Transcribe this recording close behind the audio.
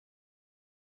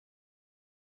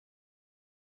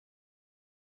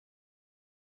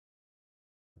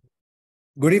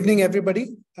Good evening,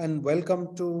 everybody, and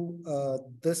welcome to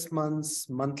this month's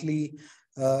monthly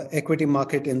Equity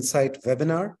Market Insight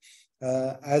webinar.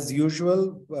 As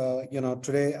usual,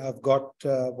 today I've got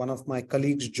one of my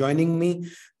colleagues joining me.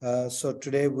 So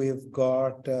today we've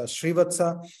got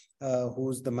Srivatsa,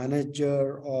 who's the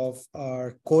manager of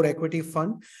our core equity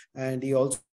fund, and he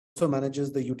also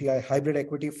manages the UTI hybrid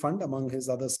equity fund among his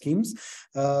other schemes.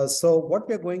 So what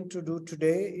we're going to do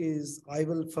today is I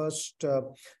will first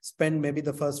spend maybe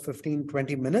the first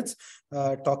 15-20 minutes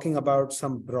talking about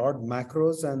some broad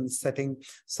macros and setting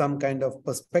some kind of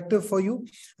perspective for you.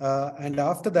 And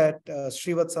after that,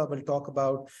 Srivatsa will talk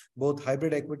about both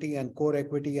hybrid equity and core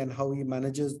equity and how he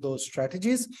manages those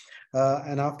strategies.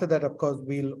 And after that, of course,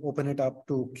 we'll open it up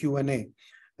to Q&A.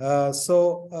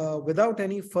 So without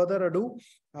any further ado,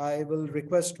 I will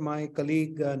request my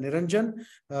colleague Niranjan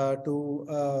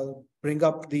to bring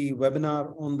up the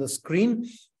webinar on the screen.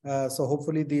 So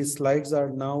hopefully these slides are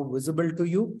now visible to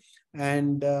you,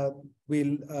 and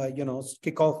we'll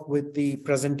kick off with the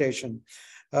presentation.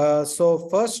 So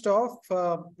first off,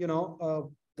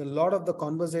 a lot of the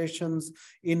conversations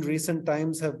in recent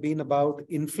times have been about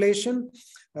inflation.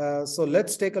 So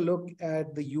let's take a look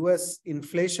at the US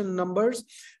inflation numbers.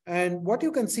 And what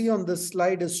you can see on this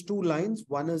slide is two lines.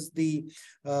 One is the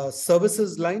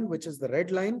services line, which is the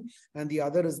red line, and the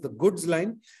other is the goods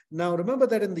line. Now, remember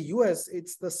that in the US,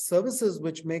 it's the services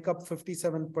which make up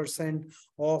 57%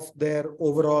 of their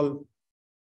overall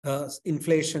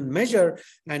inflation measure,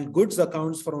 and goods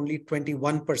accounts for only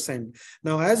 21%.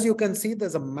 Now, as you can see,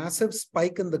 there's a massive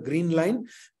spike in the green line,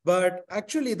 but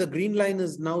actually the green line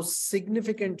is now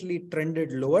significantly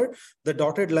trended lower. The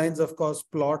dotted lines, of course,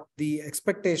 plot the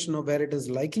expectation of where it is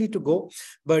likely to go,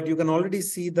 but you can already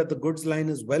see that the goods line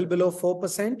is well below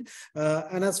 4%.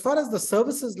 And as far as the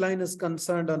services line is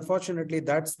concerned, unfortunately,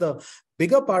 that's the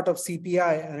bigger part of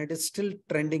CPI, and it is still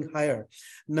trending higher.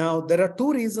 Now, there are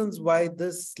two reasons why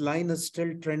this line is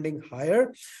still trending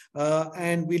higher.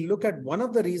 And we look at one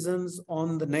of the reasons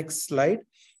on the next slide.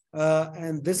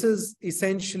 And this is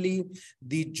essentially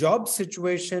the job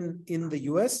situation in the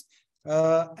US.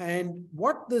 And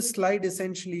what this slide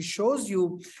essentially shows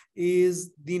you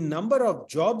is the number of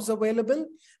jobs available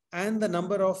and the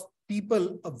number of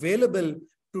people available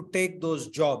to take those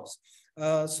jobs.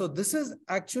 So this is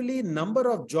actually number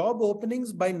of job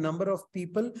openings by number of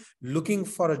people looking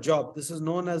for a job. This is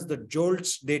known as the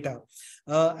JOLTS data.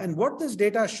 And what this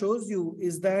data shows you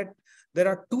is that there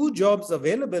are 2 jobs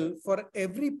available for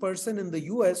every person in the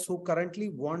US who currently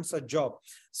wants a job.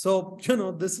 So,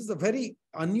 this is a very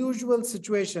unusual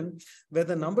situation where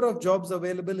the number of jobs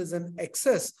available is in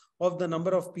excess of the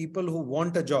number of people who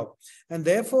want a job. And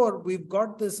therefore, we've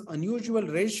got this unusual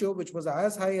ratio, which was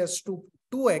as high as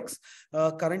 2x,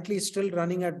 currently still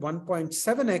running at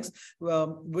 1.7x,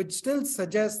 which still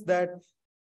suggests that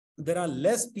there are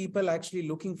less people actually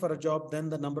looking for a job than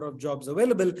the number of jobs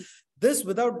available. This,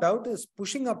 without doubt, is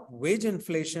pushing up wage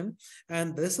inflation.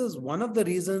 And this is one of the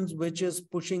reasons which is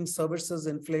pushing services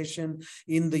inflation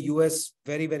in the US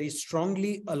very, very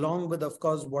strongly, along with, of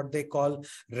course, what they call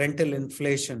rental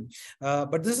inflation.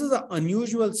 But this is an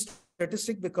unusual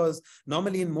statistic because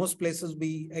normally in most places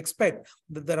we expect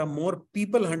that there are more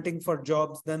people hunting for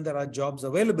jobs than there are jobs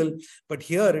available. But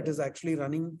here it is actually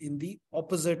running in the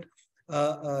opposite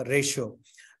ratio.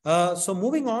 So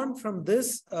moving on from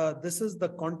this, this is the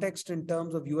context in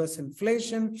terms of US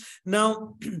inflation.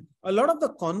 Now, a lot of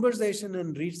the conversation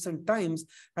in recent times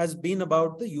has been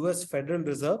about the US Federal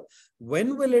Reserve.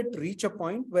 When will it reach a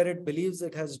point where it believes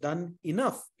it has done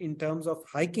enough in terms of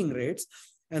hiking rates?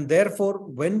 And therefore,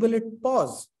 when will it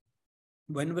pause?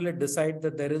 When will it decide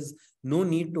that there is no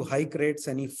need to hike rates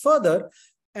any further?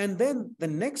 And then the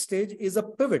next stage is a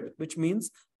pivot, which means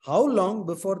how long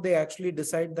before they actually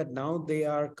decide that now they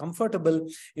are comfortable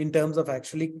in terms of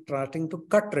actually starting to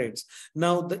cut rates.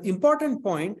 Now, the important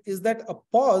point is that a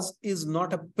pause is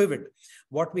not a pivot.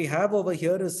 What we have over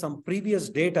here is some previous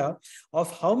data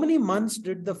of how many months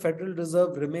did the Federal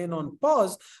Reserve remain on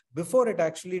pause before it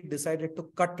actually decided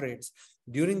to cut rates.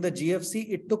 During the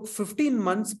GFC, it took 15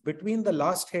 months between the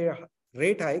last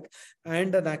rate hike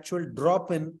and an actual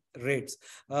drop in rates.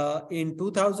 In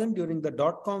 2000, during the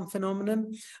dot-com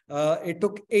phenomenon, it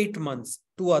took 8 months.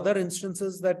 2 other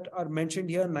instances that are mentioned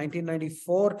here,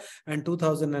 1994 and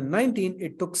 2019,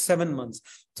 it took 7 months.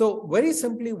 So very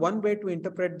simply, one way to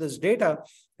interpret this data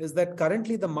is that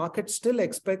currently the market still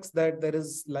expects that there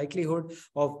is likelihood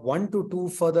of 1 to 2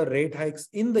 further rate hikes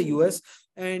in the US,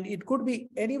 and it could be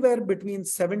anywhere between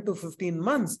 7 to 15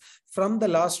 months from the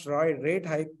last rate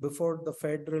hike before the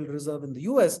Federal Reserve in the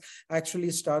US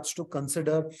actually starts to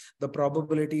consider the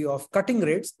probability of cutting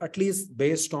rates, at least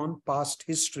based on past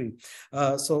history.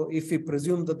 So if we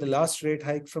presume that the last rate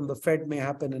hike from the Fed may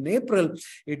happen in April,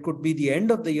 it could be the end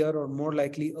of the year or more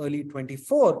likely early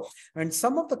 24. And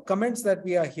some of the comments that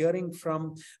we are hearing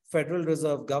from Federal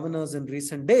Reserve governors in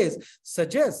recent days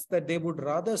suggest that they would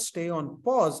rather stay on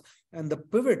pause, and the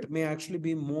pivot may actually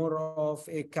be more of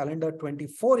a calendar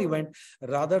 24 event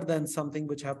rather than something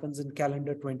which happens in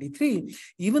calendar 23,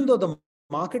 even though the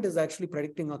market is actually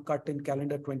predicting a cut in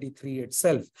calendar 23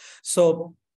 itself.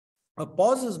 So a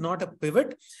pause is not a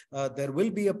pivot. There will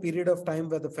be a period of time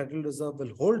where the Federal Reserve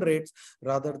will hold rates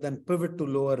rather than pivot to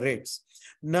lower rates.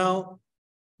 Now,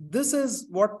 this is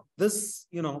what this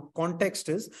context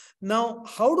is. Now,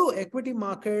 how do equity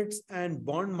markets and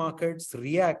bond markets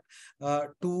react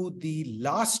to the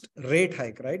last rate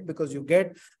hike, right? Because you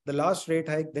get the last rate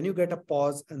hike, then you get a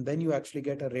pause, and then you actually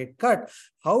get a rate cut.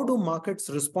 How do markets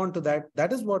respond to that?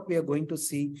 That is what we are going to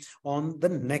see on the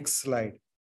next slide.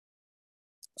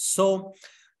 So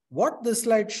what this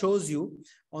slide shows you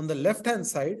on the left-hand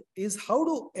side is how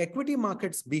do equity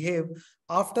markets behave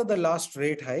after the last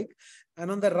rate hike. And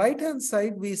on the right-hand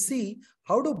side, we see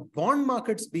how do bond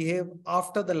markets behave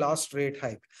after the last rate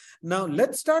hike. Now,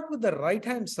 let's start with the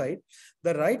right-hand side.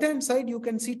 The right-hand side, you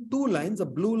can see two lines, a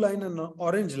blue line and an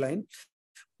orange line.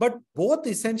 But both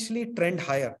essentially trend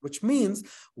higher, which means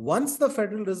once the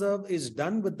Federal Reserve is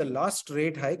done with the last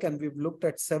rate hike, and we've looked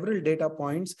at several data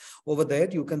points over there,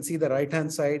 you can see the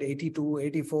right-hand side, 82,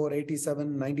 84,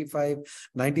 87, 95,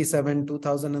 97,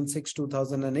 2006,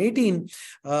 2018,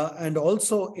 and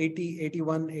also 80,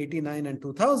 81, 89, and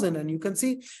 2000. And you can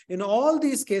see in all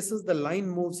these cases, the line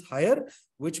moves higher,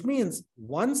 which means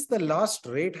once the last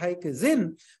rate hike is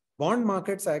in, bond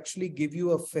markets actually give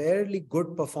you a fairly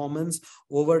good performance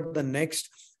over the next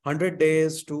 100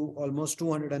 days to almost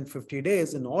 250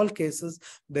 days. In all cases,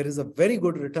 there is a very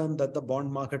good return that the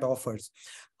bond market offers.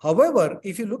 However,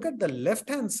 if you look at the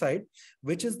left-hand side,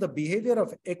 which is the behavior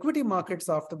of equity markets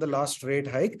after the last rate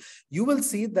hike, you will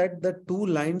see that the two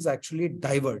lines actually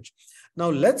diverge.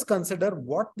 Now, let's consider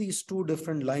what these two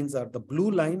different lines are, the blue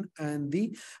line and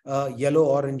the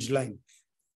yellow-orange line.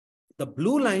 The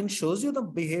blue line shows you the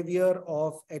behavior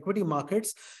of equity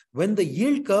markets when the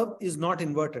yield curve is not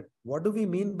inverted. What do we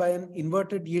mean by an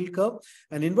inverted yield curve?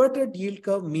 An inverted yield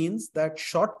curve means that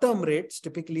short-term rates,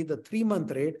 typically the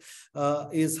 3-month rate,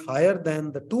 is higher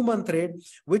than the 2-month rate,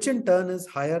 which in turn is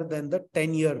higher than the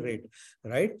 10-year rate,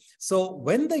 right? So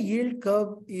when the yield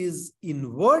curve is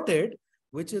inverted,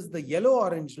 which is the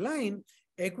yellow-orange line,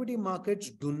 equity markets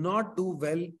do not do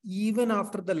well even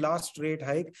after the last rate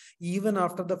hike, even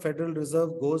after the Federal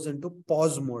Reserve goes into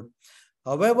pause mode.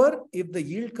 However, if the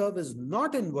yield curve is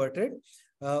not inverted,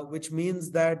 which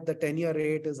means that the 10-year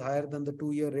rate is higher than the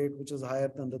 2-year rate, which is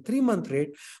higher than the 3-month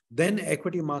rate, then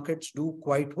equity markets do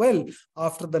quite well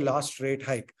after the last rate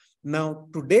hike. Now,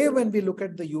 today, when we look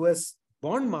at the US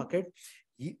bond market,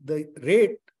 the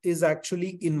rate is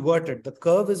actually inverted. The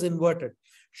curve is inverted.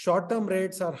 Short-term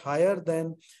rates are higher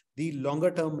than the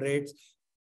longer-term rates.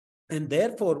 And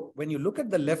therefore, when you look at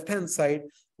the left-hand side,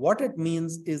 what it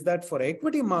means is that for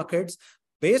equity markets,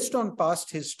 based on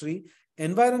past history,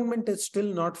 environment is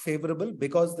still not favorable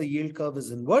because the yield curve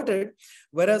is inverted.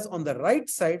 Whereas on the right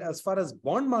side, as far as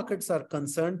bond markets are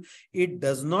concerned, it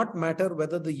does not matter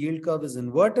whether the yield curve is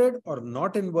inverted or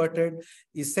not inverted.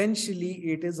 Essentially,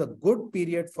 it is a good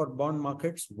period for bond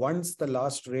markets once the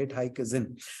last rate hike is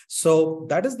in. So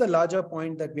that is the larger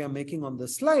point that we are making on the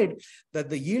slide, that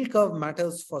the yield curve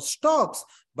matters for stocks,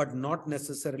 but not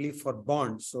necessarily for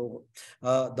bonds. So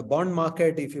the bond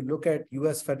market, if you look at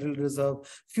US Federal Reserve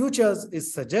futures,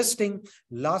 is suggesting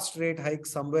last rate hike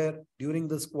somewhere during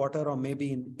this quarter or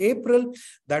maybe in April.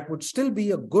 That would still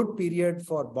be a good period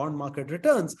for bond market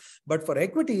returns. But for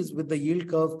equities with the yield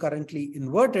curve currently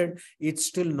inverted, it's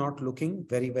still not looking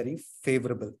very, very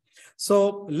favorable.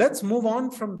 So let's move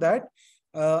on from that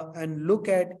and look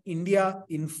at India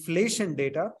inflation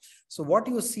data. So what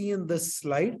you see in this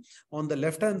slide on the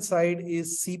left-hand side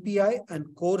is CPI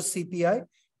and core CPI.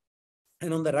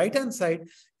 And on the right-hand side,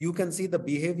 you can see the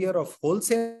behavior of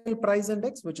wholesale price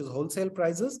index, which is wholesale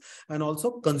prices, and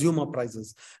also consumer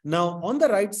prices. Now, on the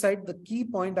right side, the key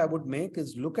point I would make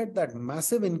is look at that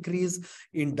massive increase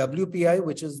in WPI,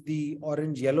 which is the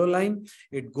orange-yellow line.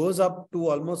 It goes up to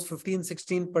almost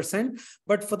 15-16%.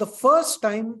 But for the first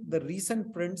time, the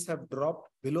recent prints have dropped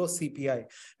below CPI.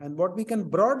 And what we can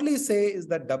broadly say is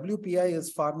that WPI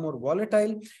is far more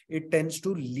volatile. It tends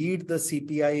to lead the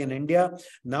CPI in India.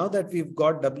 Now that we've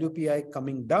got WPI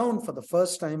coming down for the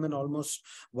first time in almost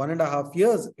 1.5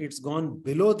 years, it's gone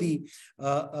below the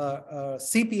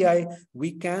CPI.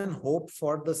 We can hope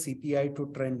for the CPI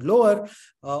to trend lower.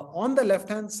 On the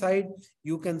left-hand side,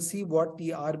 you can see what the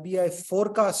RBI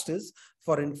forecast is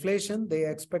for inflation. They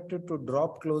expect it to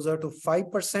drop closer to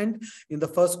 5% in the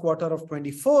first quarter of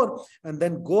 24 and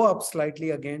then go up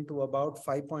slightly again to about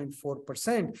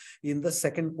 5.4% in the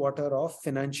second quarter of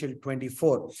financial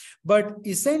 24. But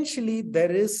essentially,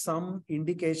 there is some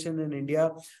indication in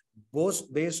India,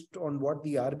 both based on what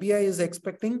the RBI is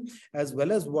expecting as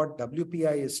well as what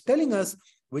WPI is telling us,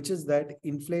 which is that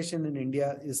inflation in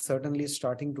India is certainly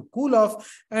starting to cool off.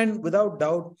 And without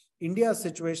doubt, India's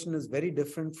situation is very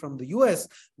different from the US,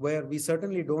 where we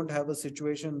certainly don't have a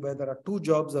situation where there are 2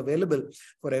 jobs available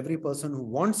for every person who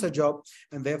wants a job.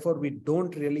 And therefore, we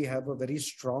don't really have a very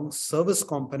strong service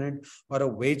component or a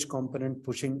wage component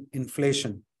pushing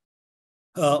inflation.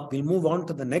 We'll move on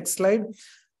to the next slide.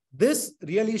 This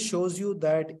really shows you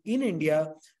that in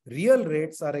India, real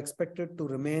rates are expected to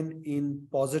remain in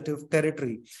positive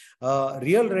territory.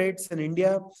 Real rates in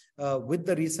India, with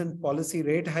the recent policy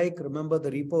rate hike, remember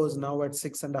the repo is now at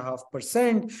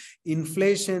 6.5%.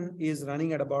 Inflation is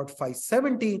running at about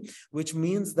 570, which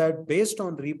means that based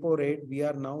on repo rate, we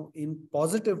are now in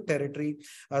positive territory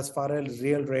as far as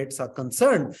real rates are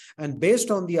concerned. And based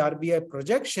on the RBI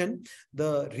projection,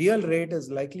 the real rate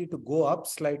is likely to go up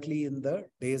slightly in the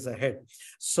days ahead.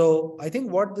 So I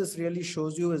think what this really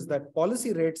shows you is that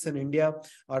policy rates in India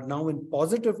are now in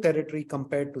positive territory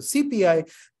compared to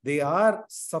CPI. They are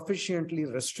sufficiently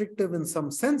restrictive in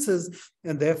some senses,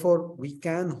 and therefore we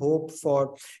can hope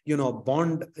for,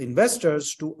 bond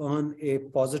investors to earn a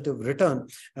positive return,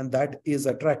 and that is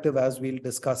attractive, as we'll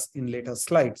discuss in later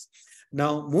slides.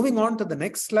 Now, moving on to the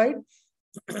next slide,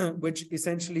 which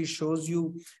essentially shows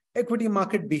you equity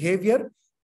market behavior.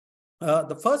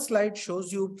 The first slide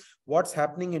shows you what's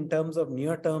happening in terms of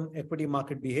near-term equity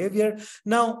market behavior.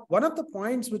 Now, one of the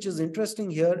points which is interesting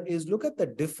here is look at the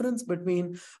difference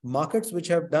between markets which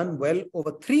have done well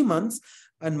over 3 months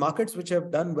and markets which have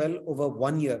done well over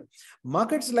 1 year.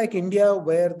 Markets like India,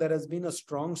 where there has been a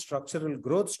strong structural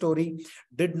growth story,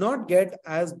 did not get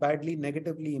as badly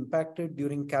negatively impacted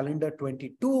during calendar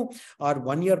 22. Our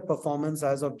 1 year performance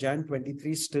as of Jan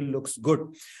 23 still looks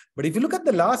good. But if you look at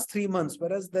the last 3 months,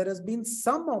 whereas there has been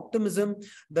some optimism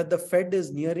that the Fed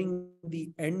is nearing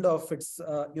the end of its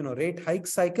rate hike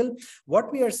cycle,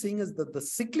 what we are seeing is that the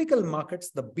cyclical markets,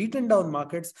 the beaten down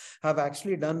markets, have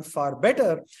actually done far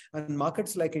better, and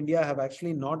markets like India have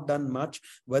actually not done much.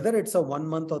 Whether it's a 1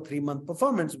 month or 3 month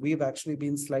performance, we've actually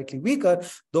been slightly weaker,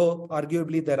 though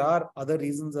arguably there are other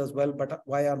reasons as well, but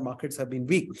why our markets have been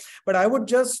weak. But I would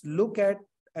just look at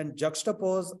and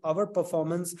juxtapose our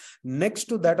performance next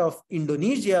to that of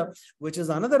Indonesia, which is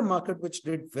another market which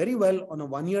did very well on a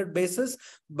 1 year basis.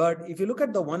 But if you look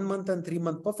at the 1 month and 3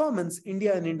 month performance,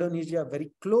 India and Indonesia are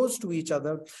very close to each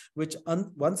other, which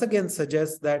once again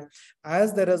suggests that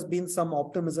as there has been some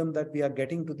optimism that we are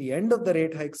getting to the end of the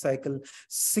rate hike cycle,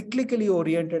 cyclically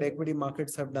oriented equity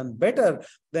markets have done better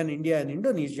than India and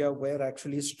Indonesia, where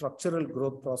actually structural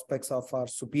growth prospects are far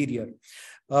superior.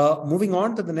 Moving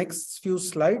on to the next few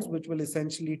slides, which will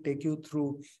essentially take you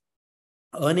through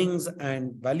earnings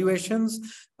and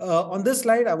valuations. On this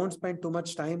slide, I won't spend too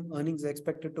much time. Earnings are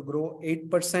expected to grow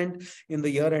 8% in the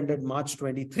year ended March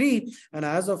 23. And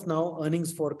as of now,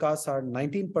 earnings forecasts are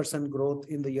 19% growth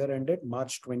in the year ended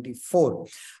March 24.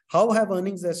 How have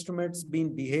earnings estimates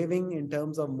been behaving in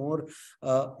terms of more,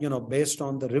 based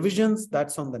on the revisions?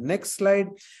 That's on the next slide.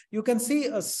 You can see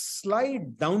a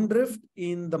slight downdrift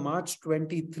in the March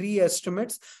 23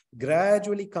 estimates,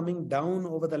 gradually coming down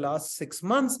over the last 6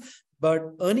 months. But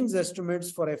earnings estimates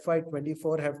for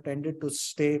FY24 have tended to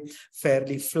stay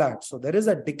fairly flat. So there is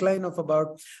a decline of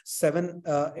about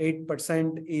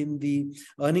 7-8% in the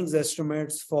earnings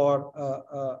estimates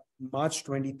for March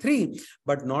 23,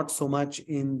 but not so much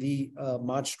in the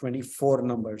March 24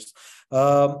 numbers.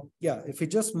 If we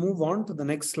just move on to the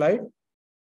next slide.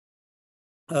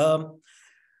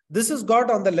 This has got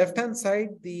on the left-hand side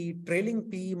the trailing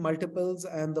PE multiples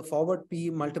and the forward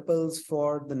PE multiples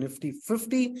for the Nifty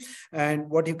 50. And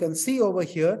what you can see over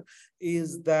here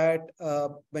is that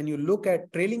when you look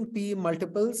at trailing PE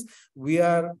multiples, we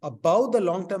are above the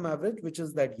long-term average, which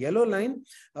is that yellow line,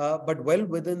 but well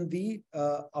within the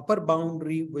upper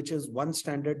boundary, which is one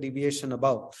standard deviation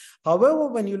above. However,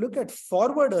 when you look at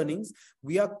forward earnings,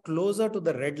 we are closer to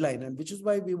the red line, and which is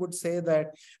why we would say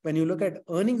that when you look at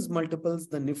earnings multiples,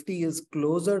 the Nifty is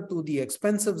closer to the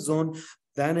expensive zone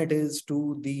than it is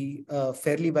to the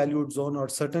fairly valued zone, or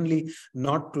certainly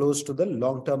not close to the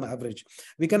long-term average.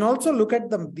 We can also look at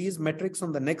these metrics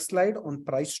on the next slide on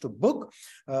price to book.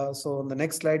 So on the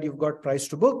next slide, you've got price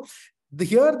to book.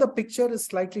 Here, the picture is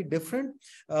slightly different.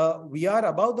 We are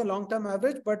above the long-term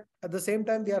average, but at the same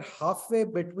time, we are halfway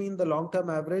between the long-term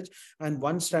average and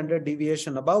one standard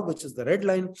deviation above, which is the red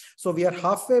line. So we are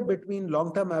halfway between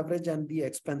long-term average and the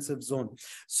expensive zone.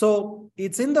 So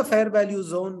it's in the fair value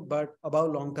zone, but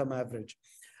above long-term average.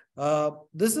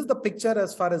 This is the picture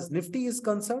as far as Nifty is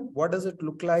concerned. What does it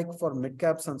look like for mid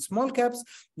caps and small caps?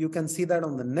 You can see that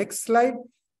on the next slide.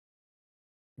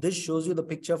 This shows you the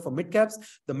picture for mid caps.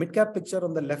 The mid cap picture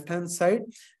on the left-hand side,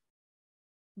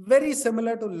 very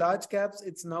similar to large caps.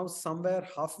 It's now somewhere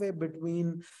halfway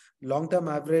between long-term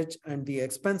average and the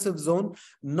expensive zone.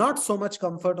 Not so much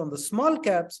comfort on the small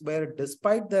caps, where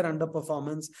despite their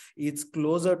underperformance, it's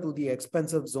closer to the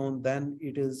expensive zone than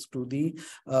it is to the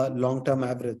long-term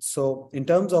average. So in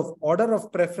terms of order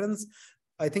of preference,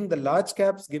 I think the large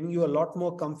caps giving you a lot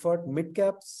more comfort, mid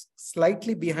caps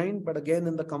slightly behind, but again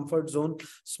in the comfort zone.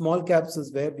 Small caps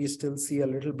is where we still see a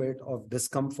little bit of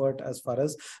discomfort as far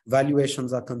as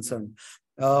valuations are concerned.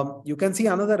 You can see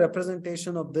another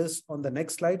representation of this on the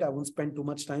next slide. I won't spend too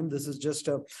much time. This is just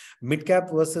a mid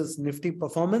cap versus Nifty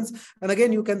performance. And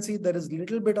again, you can see there is a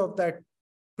little bit of that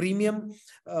premium,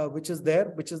 which is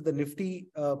there, which is the Nifty,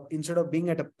 instead of being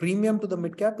at a premium to the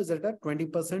mid cap, is at a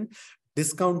 20%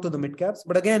 discount to the mid caps,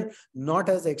 but again, not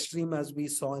as extreme as we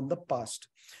saw in the past.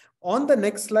 On the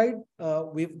next slide,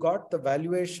 we've got the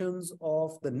valuations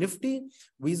of the Nifty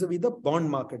vis-a-vis the bond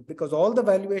market, because all the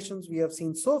valuations we have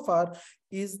seen so far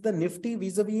is the Nifty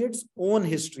vis-a-vis its own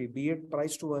history, be it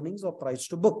price to earnings or price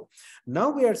to book.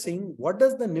 Now we are seeing what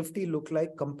does the Nifty look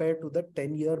like compared to the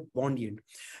 10-year bond yield.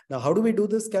 Now, how do we do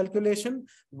this calculation?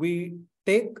 We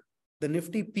take the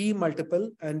Nifty P multiple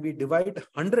and we divide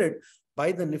 100 by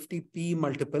the Nifty P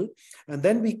multiple, and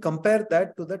then we compare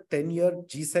that to the 10-year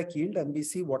GSEC yield, and we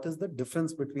see what is the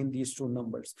difference between these two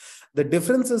numbers. The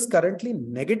difference is currently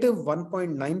negative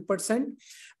 1.9%.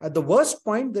 At the worst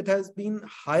point, that has been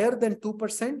higher than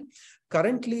 2%.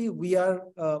 Currently, we are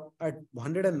at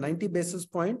 190 basis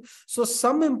points. So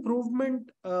some improvement,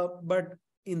 but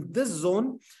in this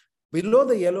zone, below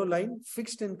the yellow line,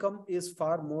 fixed income is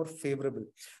far more favorable.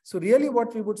 So really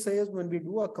what we would say is when we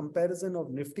do a comparison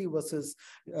of Nifty versus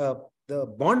the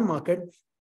bond market,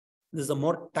 this is a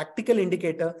more tactical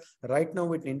indicator. Right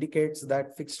now, it indicates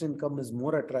that fixed income is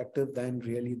more attractive than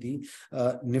really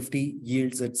the Nifty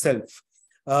yields itself.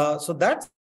 So that's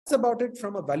about it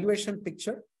from a valuation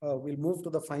picture. We'll move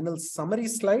to the final summary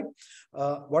slide.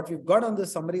 What we've got on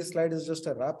this summary slide is just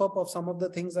a wrap-up of some of the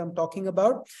things I'm talking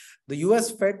about. The US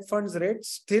Fed funds rate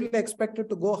still expected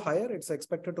to go higher. It's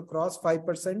expected to cross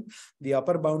 5%. The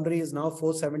upper boundary is now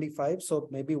 475. So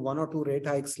maybe one or two rate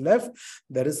hikes left.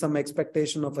 There is some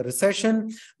expectation of a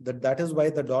recession. That is why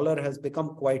the dollar has become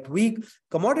quite weak.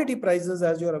 Commodity prices,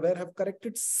 as you're aware, have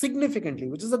corrected significantly,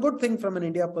 which is a good thing from an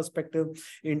India perspective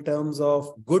in terms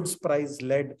of goods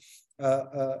price-led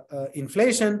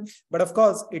inflation, but of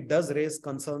course, it does raise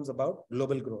concerns about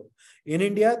global growth. In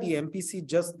India, the MPC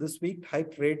just this week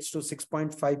hiked rates to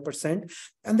 6.5%,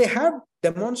 and they have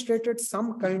demonstrated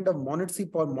some kind of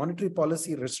monetary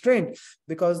policy restraint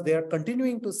because they are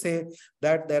continuing to say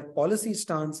that their policy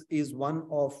stance is one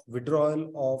of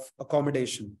withdrawal of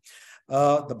accommodation.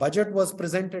 The budget was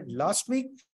presented last week.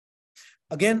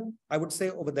 Again, I would say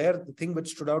over there, the thing which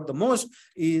stood out the most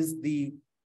is the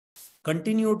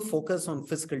continued focus on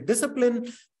fiscal discipline,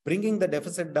 bringing the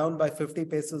deficit down by 50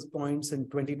 basis points in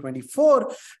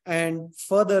 2024, and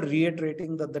further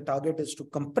reiterating that the target is to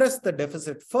compress the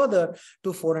deficit further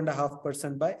to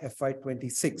 4.5% by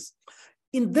FY26.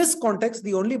 In this context,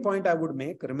 the only point I would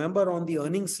make, remember on the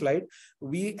earnings slide,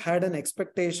 we had an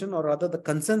expectation, or rather the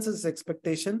consensus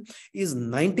expectation is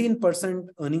 19%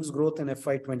 earnings growth in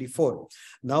FY24.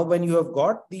 Now, when you have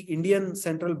got the Indian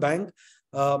Central Bank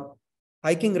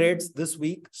hiking rates this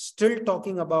week, still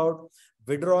talking about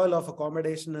withdrawal of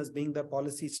accommodation as being the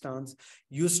policy stance,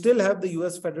 you still have the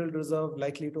US Federal Reserve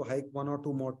likely to hike one or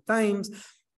two more times.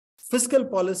 Fiscal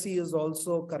policy is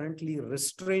also currently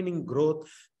restraining growth.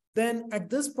 Then at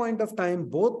this point of time,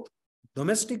 both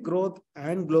Domestic growth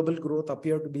and global growth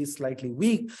appear to be slightly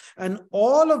weak, and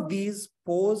all of these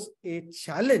pose a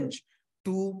challenge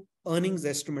to earnings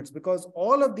estimates, because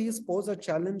all of these pose a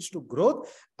challenge to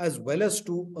growth as well as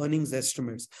to earnings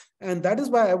estimates. And that is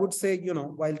why I would say,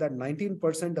 while that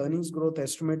 19% earnings growth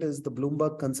estimate is the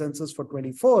Bloomberg consensus for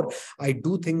 24, I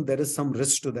do think there is some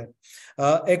risk to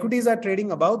that. Equities are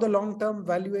trading above the long-term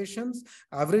valuations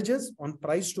averages on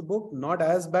price to book, not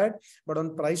as bad, but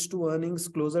on price to earnings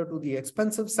closer to the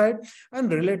expensive side,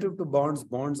 and relative to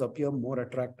bonds appear more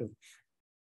attractive.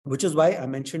 Which is why I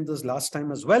mentioned this last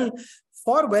time as well.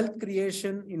 For wealth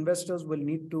creation, investors will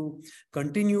need to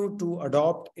continue to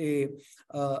adopt they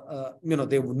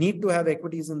need to have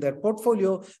equities in their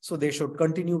portfolio, so they should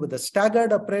continue with a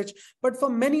staggered approach. But for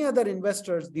many other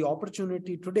investors, the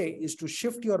opportunity today is to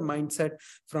shift your mindset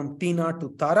from TINA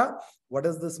to TARA. What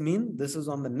does this mean? This is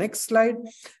on the next slide.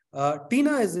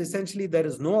 TINA is essentially there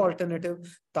is no alternative.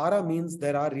 TARA means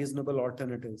there are reasonable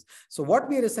alternatives. So what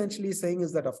we are essentially saying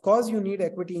is that, of course, you need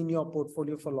equity in your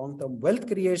portfolio for long-term wealth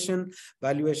creation.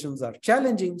 Valuations are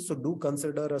challenging, so do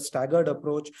consider a staggered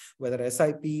approach, whether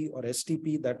SIP or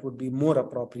STP, that would be more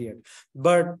appropriate.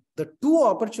 But the two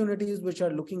opportunities which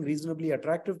are looking reasonably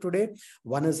attractive today,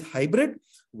 one is hybrid.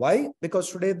 Why?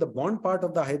 Because today the bond part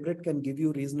of the hybrid can give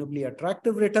you reasonably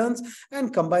attractive returns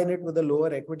and combine it with a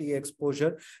lower equity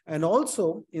exposure. And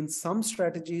also in some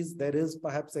strategies, there is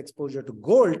perhaps exposure to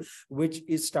gold, which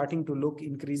is starting to look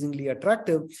increasingly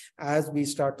attractive as we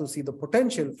start to see the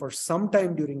potential for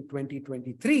sometime during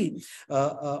 2023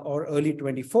 or early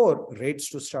 24 rates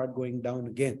to start going down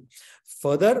again.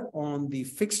 Further, on the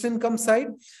fixed income side,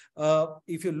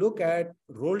 if you look at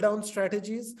roll down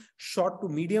strategies, short to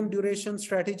medium duration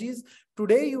strategies,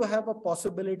 today you have a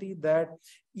possibility that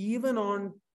even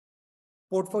on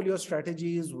portfolio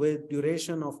strategies with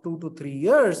duration of 2 to 3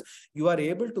 years, you are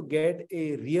able to get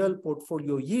a real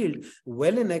portfolio yield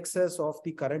well in excess of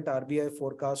the current RBI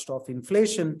forecast of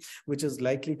inflation, which is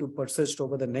likely to persist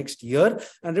over the next year.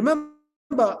 And remember,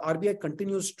 RBI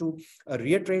continues to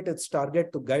reiterate its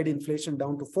target to guide inflation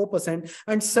down to 4%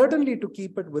 and certainly to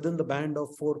keep it within the band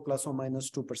of 4 plus or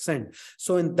minus 2%.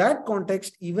 So in that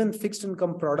context, even fixed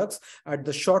income products at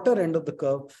the shorter end of the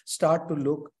curve start to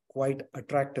look quite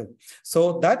attractive.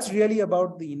 So that's really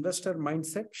about the investor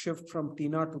mindset shift from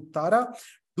TINA to TARA.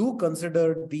 Do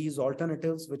consider these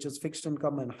alternatives, which is fixed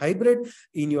income and hybrid,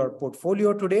 in your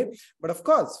portfolio today. But of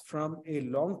course, from a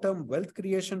long-term wealth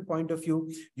creation point of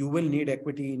view, you will need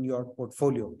equity in your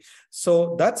portfolio.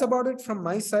 So that's about it from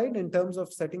my side in terms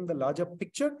of setting the larger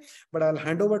picture. But I'll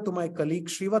hand over to my colleague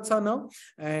Srivatsa now,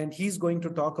 and he's going to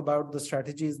talk about the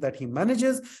strategies that he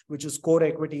manages, which is core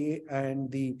equity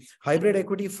and the hybrid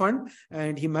equity fund.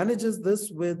 And he manages this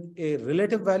with a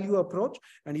relative value approach,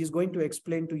 and he's going to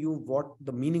explain to you what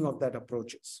the meaning of that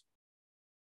approach is.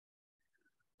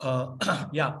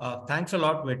 Thanks a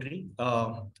lot, Vetri.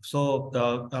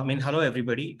 Hello,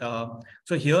 everybody.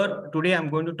 So here today,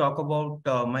 I'm going to talk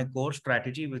about my core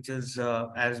strategy, which is,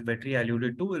 as Vetri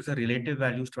alluded to, is a relative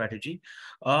value strategy.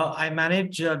 I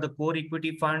manage the core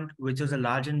equity fund, which is a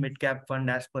large and mid-cap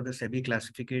fund as per the SEBI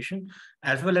classification,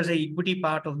 as well as a equity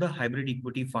part of the hybrid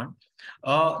equity fund.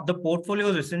 The portfolio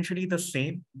is essentially the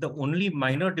same. The only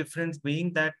minor difference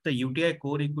being that the UTI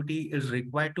core equity is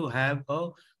required to have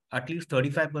at least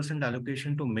 35%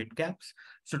 allocation to mid caps.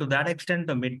 So to that extent,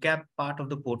 the mid cap part of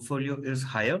the portfolio is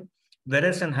higher.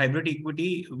 Whereas in hybrid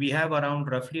equity, we have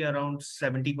roughly around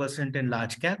 70% in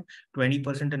large cap,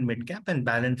 20% in mid cap, and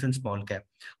balance in small cap.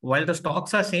 While the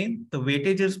stocks are same, the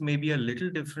weightages may be a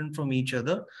little different from each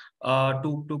other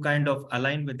to kind of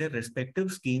align with their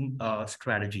respective scheme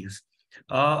strategies.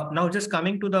 Now, just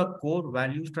coming to the core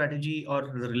value strategy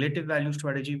or the relative value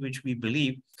strategy, which we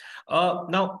believe.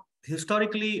 Now,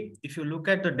 historically, if you look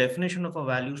at the definition of a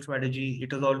value strategy,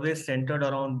 it is always centered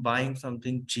around buying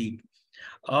something cheap.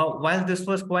 While this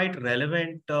was quite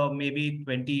relevant maybe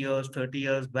 20 years, 30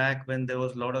 years back when there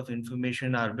was a lot of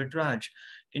information arbitrage,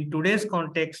 in today's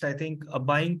context, I think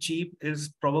buying cheap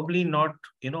is probably not,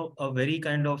 a very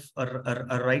kind of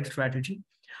a right strategy.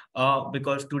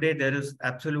 Because today there is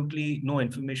absolutely no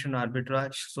information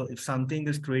arbitrage. So if something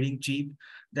is trading cheap,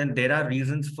 then there are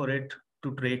reasons for it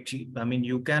to trade cheap. I mean,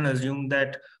 you can assume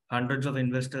that hundreds of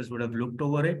investors would have looked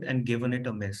over it and given it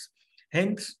a miss.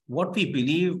 Hence, what we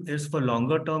believe is for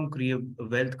longer term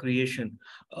wealth creation,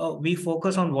 we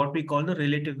focus on what we call the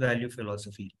relative value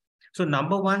philosophy. So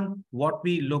number one, what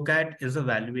we look at is a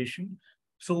valuation.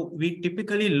 So we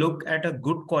typically look at a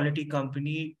good quality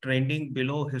company trending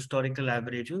below historical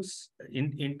averages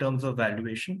in terms of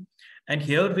valuation. And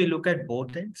here we look at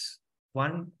both ends.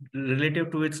 one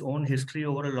relative to its own history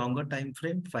over a longer time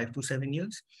frame, 5 to 7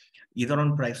 years, either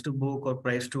on price to book or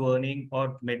price to earning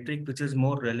or metric which is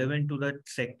more relevant to that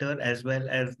sector as well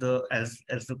as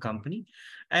the company,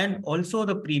 and also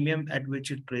the premium at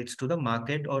which it trades to the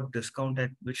market or discount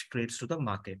at which trades to the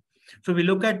market. So we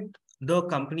look at the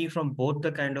company from both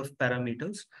the kind of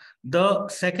parameters. The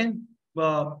second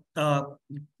the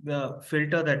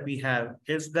filter that we have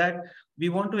is that we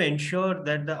want to ensure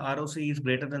that the ROC is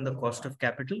greater than the cost of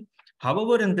capital.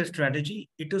 However, in this strategy,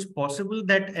 it is possible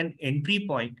that an entry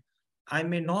point, I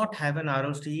may not have an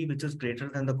ROCE which is greater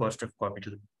than the cost of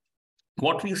capital.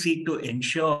 What we seek to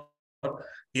ensure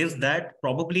is that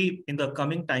probably in the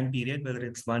coming time period, whether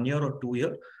it's 1 year or 2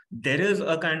 year, there is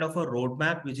a kind of a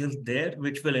roadmap which is there,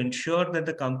 which will ensure that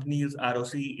the company's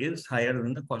ROCE is higher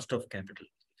than the cost of capital.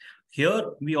 Here,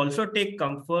 we also take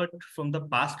comfort from the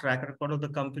past track record of the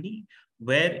company,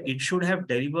 where it should have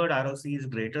delivered ROCs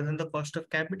greater than the cost of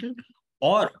capital,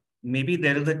 or maybe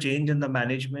there is a change in the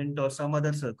management or some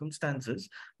other circumstances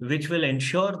which will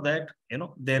ensure that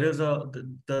there is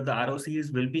the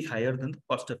ROCs will be higher than the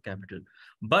cost of capital.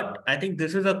 But I think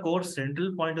this is a core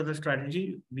central point of the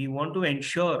strategy. We want to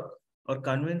ensure or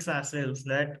convince ourselves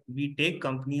that we take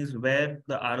companies where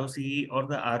the ROCE or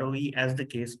the ROE, as the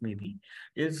case may be,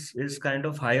 is kind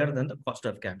of higher than the cost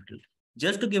of capital.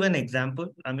 Just to give an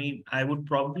example, I mean, I would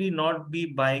probably not be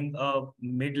buying a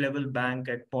mid-level bank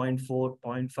at 0.4,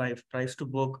 0.5 price to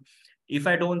book. If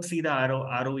I don't see the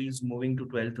ROEs moving to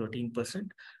 12, 13%,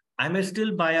 I may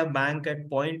still buy a bank at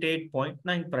 0.8,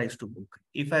 0.9 price to book.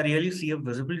 If I really see a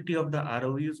visibility of the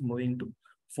ROEs moving to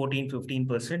 14,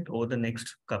 15% over the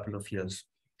next couple of years.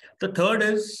 The third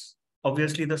is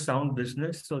obviously the sound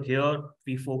business. So here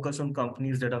we focus on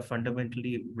companies that are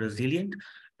fundamentally resilient.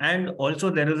 And also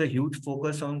there is a huge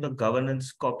focus on the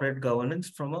governance, corporate governance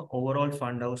from an overall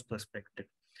fund house perspective.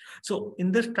 So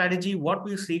in this strategy, what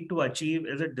we seek to achieve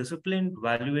is a disciplined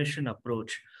valuation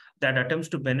approach that attempts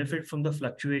to benefit from the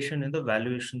fluctuation in the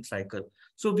valuation cycle.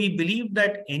 So we believe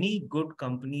that any good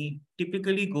company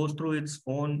typically goes through its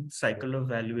own cycle of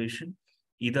valuation,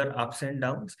 either ups and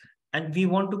downs. And we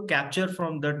want to capture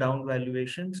from the down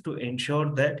valuations to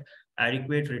ensure that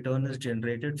adequate return is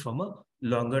generated from a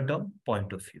longer term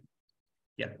point of view.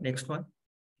 Yeah, next one.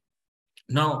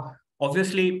 Now,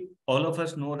 obviously, all of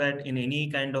us know that in any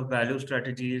kind of value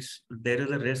strategies, there is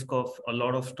a risk of a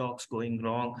lot of stocks going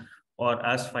wrong or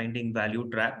us finding value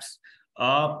traps.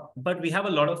 But we have a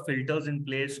lot of filters in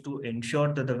place to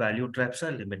ensure that the value traps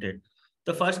are limited.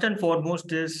 The first and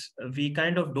foremost is we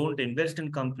kind of don't invest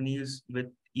in companies with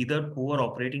either poor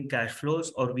operating cash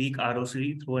flows or weak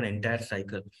ROCE through an entire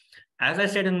cycle. As I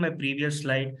said in my previous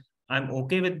slide, I'm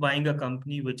okay with buying a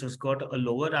company which has got a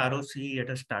lower ROCE at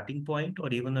a starting point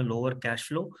or even a lower cash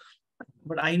flow,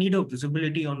 but I need a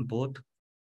visibility on both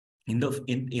in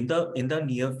the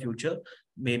near future,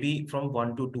 maybe from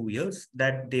 1 to 2 years,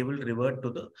 that they will revert to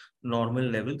the normal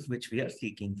levels which we are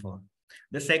seeking for.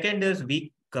 The second is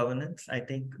weak governance. I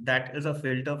think that is a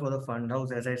filter for the fund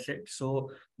house, as I said. So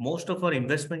most of our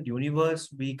investment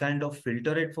universe, we kind of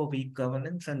filter it for weak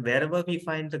governance, and wherever we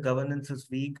find the governance is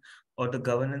weak or the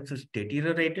governance is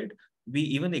deteriorated, we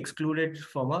even exclude it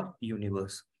from our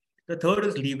universe. The third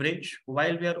is leverage.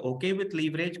 While we are okay with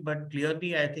leverage, but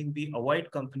clearly I think we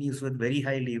avoid companies with very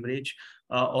high leverage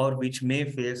or which may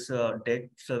face debt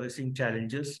servicing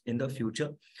challenges in the future,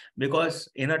 because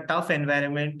in a tough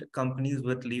environment, companies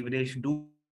with leverage do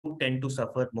tend to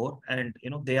suffer more, and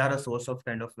they are a source of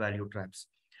kind of value traps.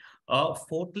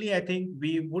 Fourthly, I think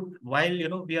we would, while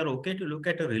we are okay to look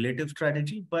at a relative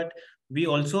strategy, but we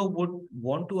also would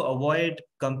want to avoid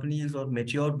companies or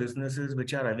mature businesses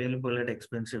which are available at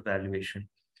expensive valuation.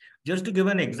 Just to give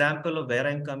an example of where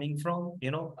I'm coming from,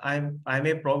 I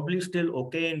may probably still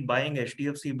okay in buying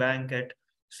HDFC Bank at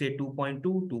say 2.2,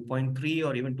 2.3,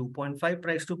 or even 2.5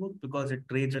 price to book, because it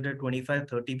trades at a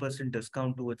 25-30%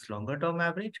 discount to its longer term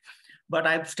average. But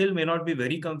I still may not be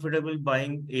very comfortable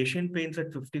buying Asian Paints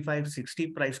at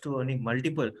 55-60 price to earning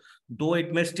multiple, though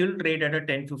it may still trade at a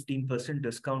 10-15%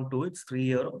 discount to its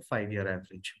 3-year or 5-year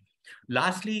average.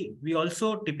 Lastly, we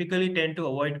also typically tend to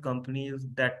avoid companies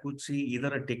that would see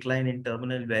either a decline in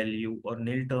terminal value or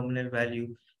nil terminal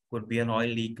value. Could be an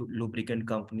oil lubricant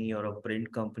company or a print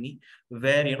company,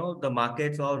 where the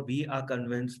markets or we are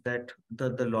convinced that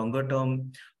the longer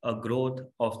term growth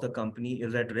of the company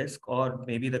is at risk, or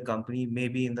maybe the company may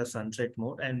be in the sunset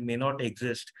mode and may not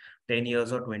exist 10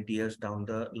 years or 20 years down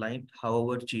the line,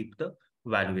 however cheap the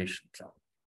valuations are.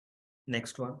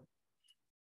 Next one.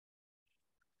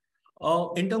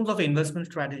 In terms of investment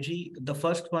strategy, the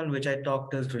first one which I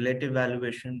talked is relative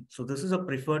valuation. So this is a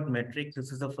preferred metric.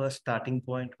 This is the first starting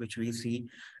point which we see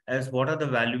as what are the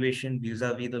valuation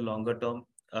vis-a-vis the longer term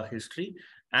history.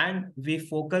 And we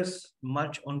focus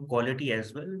much on quality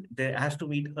as well. There has to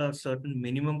meet a certain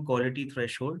minimum quality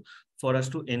threshold for us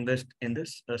to invest in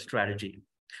this strategy.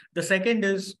 The second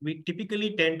is we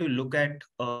typically tend to look at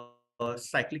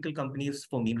cyclical companies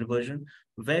for mean reversion,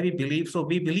 where we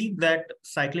believe that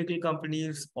cyclical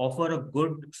companies offer a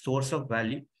good source of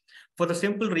value. For the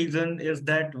simple reason is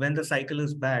that when the cycle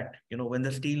is bad, when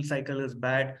the steel cycle is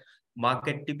bad,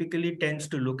 market typically tends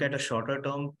to look at a shorter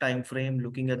term time frame,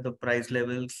 looking at the price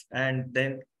levels, and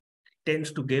then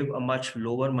tends to give a much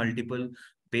lower multiple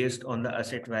based on the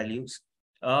asset values.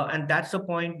 And that's the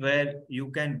point where you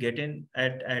can get in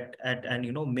at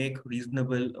and make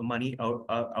reasonable money out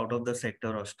of the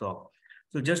sector or stock.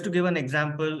 So just to give an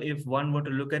example, if one were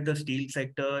to look at the steel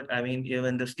sector, I mean,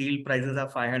 even the steel prices are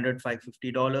 $500,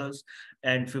 $550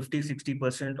 and 50,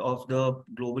 60% of the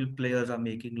global players are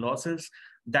making losses,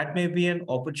 that may be an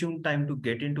opportune time to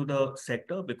get into the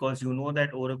sector because you know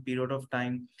that over a period of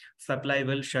time, supply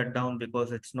will shut down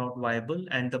because it's not viable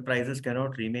and the prices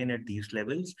cannot remain at these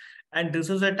levels. And this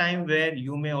is a time where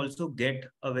you may also get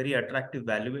a very attractive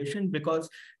valuation because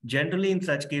generally in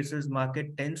such cases,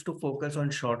 market tends to focus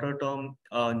on shorter term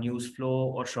news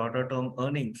flow or shorter term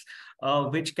earnings,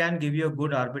 which can give you a good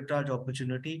arbitrage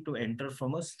opportunity to enter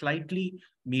from a slightly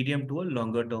medium to a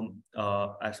longer term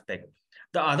aspect.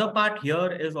 The other part here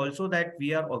is also that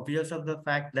we are obvious of the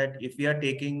fact that if we are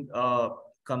taking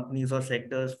companies or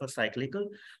sectors for cyclical,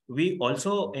 we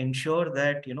also ensure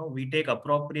that we take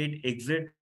appropriate exit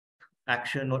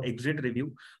action or exit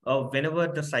review whenever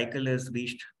the cycle is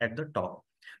reached at the top.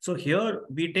 So here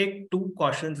we take two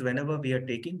cautions whenever we are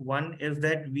taking. One is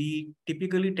that we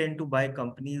typically tend to buy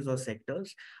companies or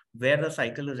sectors where the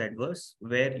cycle is adverse,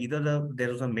 where either there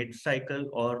is a mid cycle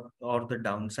or the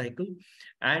down cycle,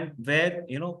 and where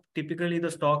typically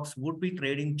the stocks would be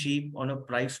trading cheap on a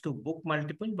price to book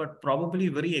multiple, but probably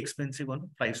very expensive on a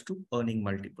price to earning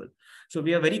multiple. So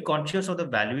we are very conscious of the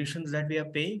valuations that we are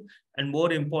paying, and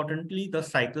more importantly, the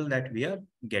cycle that we are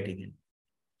getting in.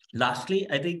 Lastly,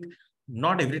 I think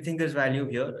not everything is value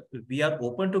here. We are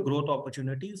open to growth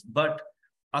opportunities, but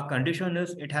our condition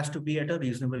is it has to be at a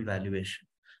reasonable valuation.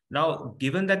 Now,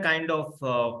 given the kind of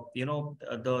the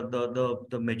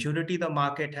maturity the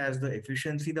market has, the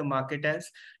efficiency the market has,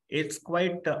 it's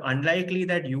quite unlikely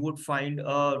that you would find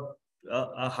a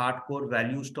hardcore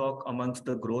value stock amongst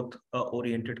the growth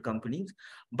oriented companies.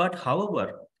 But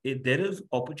however, if there is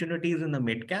opportunities in the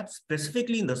mid caps,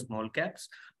 specifically in the small caps,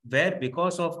 where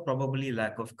because of probably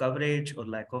lack of coverage or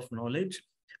lack of knowledge,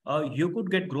 you could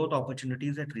get growth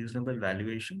opportunities at reasonable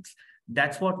valuations.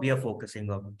 That's what we are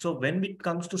focusing on. So when it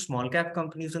comes to small cap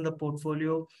companies in the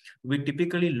portfolio, we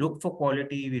typically look for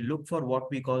quality. We look for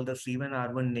what we call the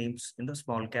C1R1 names in the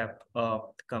small cap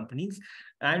companies.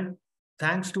 And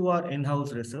thanks to our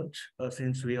in-house research,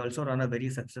 since we also run a very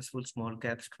successful small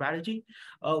cap strategy,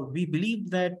 we believe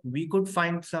that we could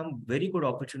find some very good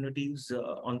opportunities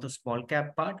on the small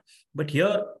cap part. But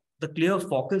here, the clear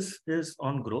focus is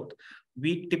on growth.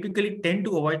 We typically tend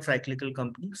to avoid cyclical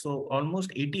companies. So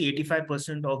almost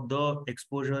 80-85% of the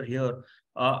exposure here,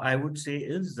 I would say,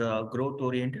 is growth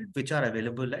oriented, which are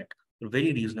available at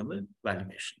very reasonable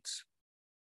valuations.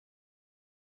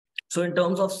 So in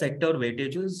terms of sector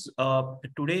weightages,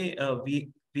 today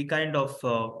we kind of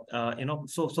so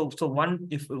one,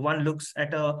 if one looks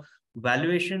at a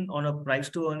valuation on a price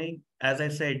to earning, as I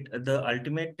said, the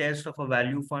ultimate test of a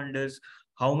value fund is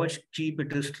how much cheap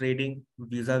it is trading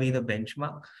vis-a-vis the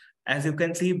benchmark. As you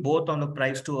can see, both on the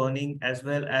price to earning as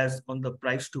well as on the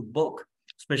price to book,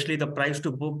 especially the price to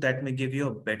book, that may give you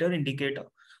a better indicator.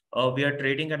 We are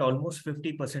trading at almost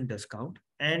 50% discount.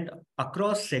 And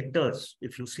across sectors,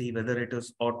 if you see whether it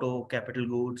is auto, capital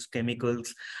goods,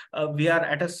 chemicals, we are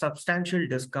at a substantial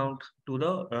discount to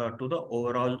the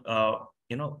overall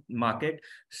market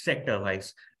sector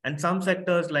wise. And some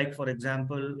sectors, like for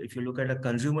example, if you look at a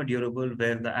consumer durable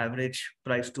where the average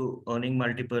price to earning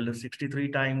multiple is 63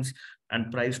 times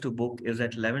and price to book is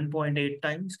at 11.8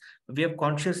 times, we have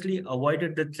consciously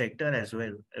avoided that sector as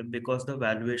well because the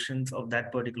valuations of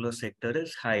that particular sector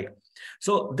is high.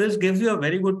 So this gives you a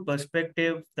very good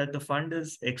perspective that the fund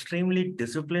is extremely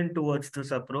disciplined towards this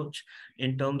approach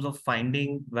in terms of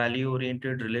finding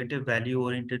value-oriented, relative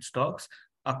value-oriented stocks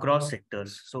across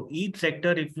sectors. So each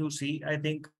sector, if you see, I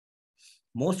think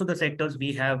most of the sectors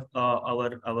we have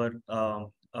our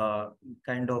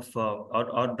kind of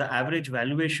or the average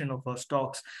valuation of our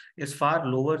stocks is far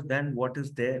lower than what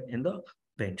is there in the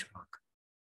benchmark.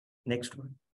 Next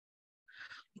one.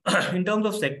 In terms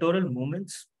of sectoral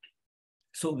movements,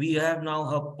 so we have now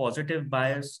a positive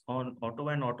bias on auto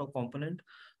and auto component,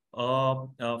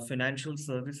 financial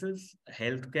services,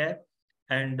 healthcare,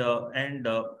 and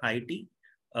IT.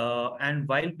 And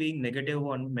while being negative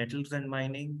on metals and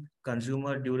mining,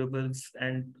 consumer durables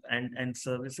and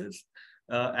services,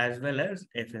 as well as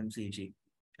FMCG.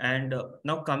 And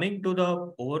now coming to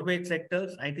the overweight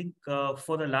sectors, I think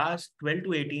for the last 12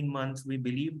 to 18 months, we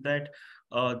believe that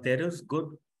there is good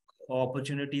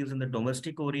opportunities in the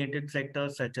domestic oriented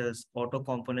sectors such as auto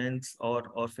components or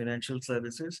financial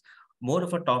services, more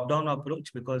of a top down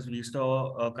approach because we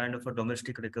saw a kind of a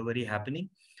domestic recovery happening,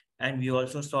 and we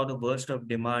also saw the burst of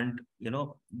demand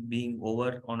being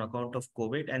over on account of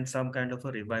COVID, and some kind of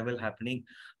a revival happening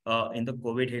in the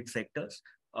COVID hit sectors,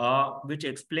 which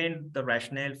explained the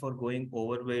rationale for going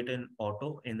overweight in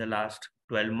auto in the last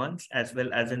 12 months, as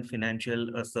well as in financial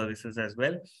services as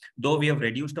well. Though we have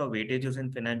reduced our weightages in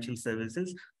financial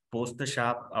services post the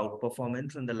sharp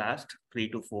outperformance in the last 3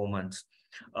 to 4 months.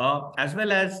 As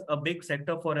well as a big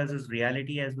sector for us is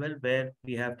reality as well, where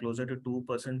we have closer to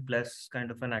 2% plus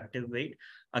kind of an active weight.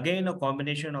 Again, a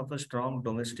combination of a strong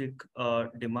domestic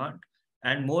demand.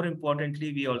 And more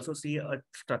importantly, we also see a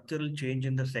structural change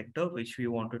in the sector, which we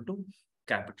wanted to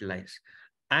capitalize.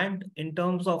 And in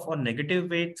terms of our negative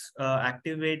weights,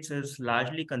 active weights is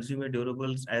largely consumer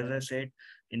durables. As I said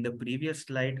in the previous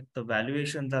slide, the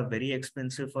valuations are very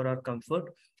expensive for our comfort.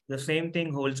 The same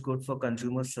thing holds good for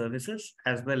consumer services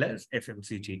as well as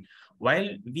FMCG. While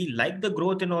we like the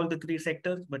growth in all the three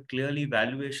sectors, but clearly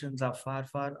valuations are far,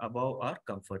 far above our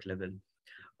comfort level.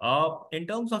 In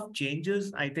terms of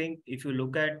changes, I think if you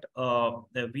look at,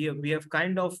 we have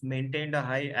kind of maintained a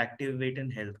high active weight in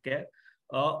healthcare.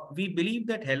 We believe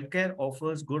that healthcare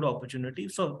offers good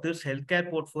opportunities. So this healthcare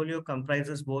portfolio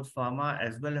comprises both pharma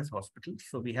as well as hospitals.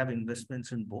 So we have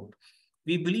investments in both.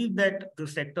 We believe that the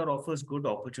sector offers good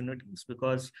opportunities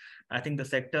because I think the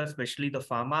sector, especially the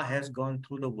pharma, has gone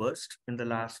through the worst in the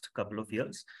last couple of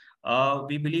years.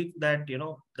 We believe that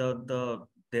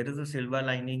there is a silver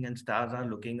lining and stars are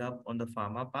looking up on the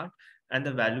pharma part, and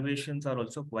the valuations are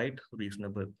also quite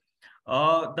reasonable.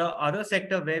 The other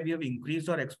sector where we have increased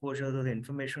our exposure is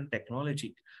information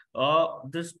technology.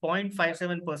 This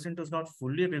 0.57% is not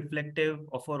fully reflective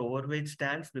of our overweight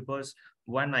stance because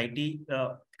one IT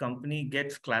company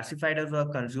gets classified as a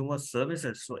consumer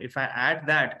services. So if I add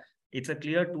that, it's a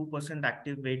clear 2%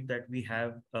 active weight that we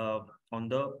have on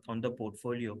the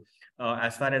portfolio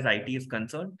as far as IT is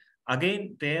concerned.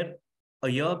 Again, there a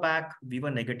year back we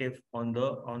were negative on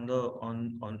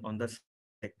the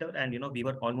sector, and we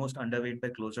were almost underweight by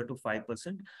closer to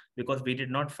 5% because we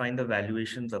did not find the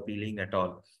valuations appealing at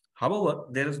all. However,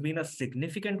 there has been a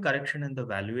significant correction in the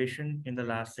valuation in the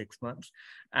last 6 months,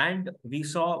 and we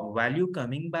saw value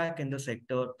coming back in the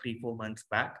sector 3 4 months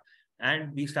back,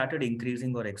 and we started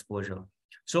increasing our exposure.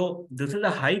 So this is a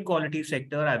high quality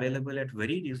sector available at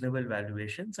very reasonable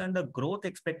valuations, and the growth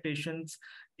expectations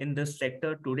in this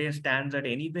sector today stands at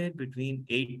anywhere between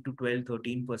 8 to 12,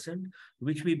 13%,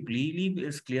 which we believe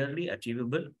is clearly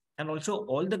achievable. And also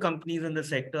all the companies in the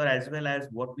sector, as well as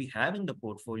what we have in the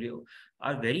portfolio,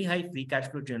 are very high free cash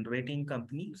flow generating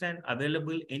companies and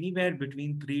available anywhere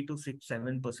between 3 to 6,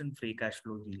 7% free cash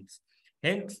flow yields.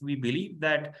 Hence, we believe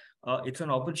that it's an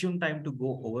opportune time to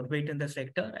go overweight in the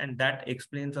sector, and that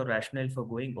explains our rationale for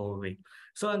going overweight.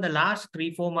 So in the last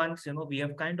 3 4 months, we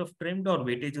have kind of trimmed our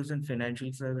weightages in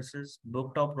financial services,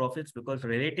 booked our profits because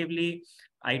relatively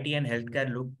IT and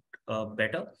healthcare looked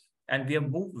better, and we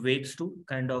have moved weights to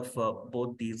kind of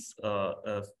both these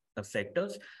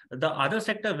sectors. The other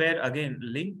sector where, again,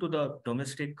 linked to the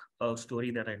domestic story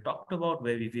that I talked about,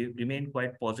 where we remain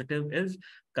quite positive, is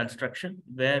construction,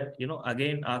 where,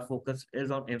 again, our focus is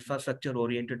on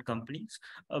infrastructure-oriented companies,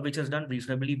 which has done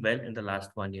reasonably well in the last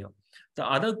 1 year. The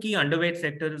other key underweight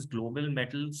sector is global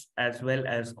metals as well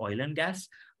as oil and gas.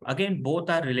 Again, both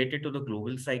are related to the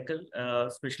global cycle,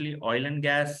 especially oil and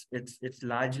gas. It's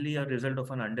largely a result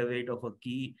of an underweight of a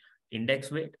key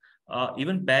index weight.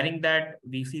 Even bearing that,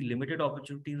 we see limited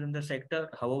opportunities in the sector,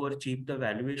 however cheap the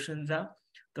valuations are.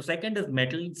 The second is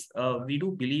metals. We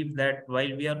do believe that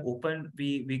while we are open,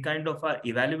 we kind of are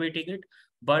evaluating it,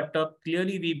 but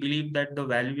clearly we believe that the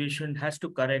valuation has to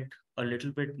correct a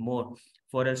little bit more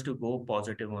for us to go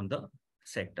positive on the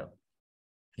sector.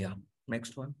 Yeah,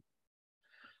 next one.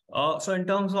 So in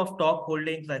terms of top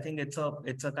holdings, I think it's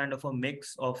a kind of a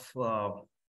mix of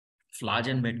large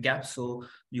and mid caps. So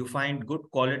you find good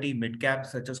quality mid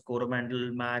caps such as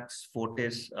Coromandel, Max,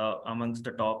 Fortis amongst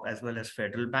the top, as well as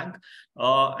Federal Bank.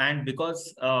 And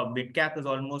because mid cap is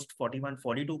almost 41,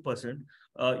 42%,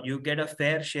 you get a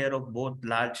fair share of both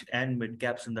large and mid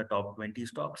caps in the top 20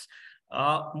 stocks.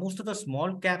 Most of the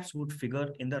small caps would figure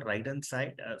in the right hand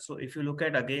side. So if you look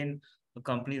at again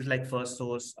companies like First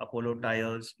Source, Apollo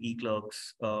Tires,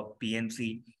 eClerx,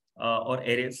 PNC, or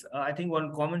areas. I think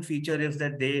one common feature is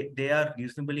that they are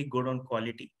reasonably good on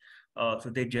quality. So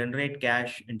they generate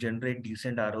cash and generate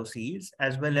decent ROCs,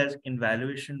 as well as in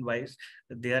valuation wise,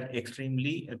 they are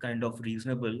extremely kind of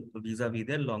reasonable vis-a-vis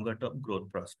their longer term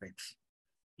growth prospects.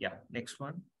 Yeah, next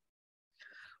one.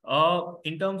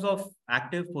 In terms of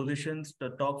active positions, the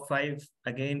top five,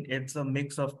 again, it's a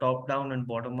mix of top-down and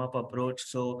bottom-up approach.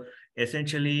 So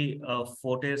essentially,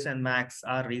 Fortis and Max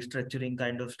are restructuring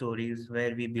kind of stories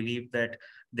where we believe that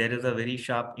there is a very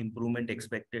sharp improvement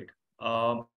expected.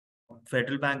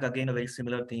 Federal Bank, again, a very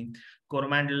similar theme.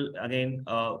 Coromandel, again,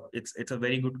 it's a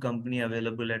very good company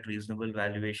available at reasonable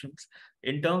valuations.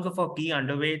 In terms of our key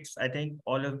underweights, I think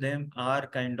all of them are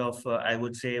kind of, I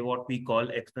would say, what we call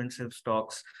expensive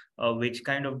stocks, which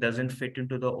kind of doesn't fit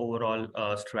into the overall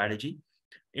strategy.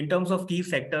 In terms of key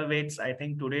sector weights, I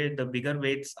think today the bigger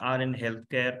weights are in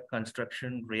healthcare,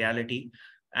 construction, reality.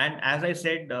 And as I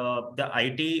said, the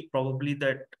IT, probably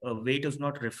that weight is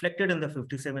not reflected in the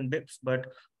 57 bips, but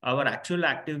our actual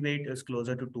active weight is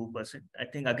closer to 2%. I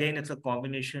think, again, it's a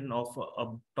combination of a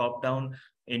top-down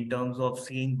in terms of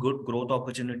seeing good growth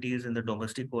opportunities in the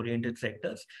domestic-oriented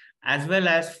sectors, as well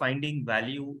as finding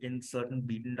value in certain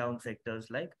beaten-down sectors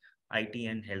like IT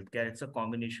and healthcare. It's a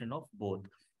combination of both.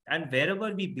 And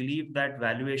wherever we believe that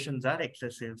valuations are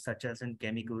excessive, such as in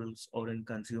chemicals or in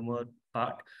consumer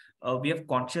part, we have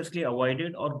consciously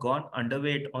avoided or gone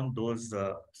underweight on those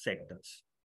sectors.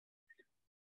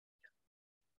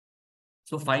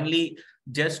 So finally,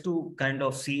 just to kind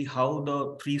of see how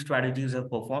the three strategies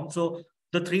have performed. So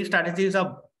the three strategies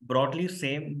are broadly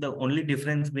same. The only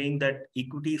difference being that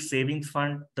equity savings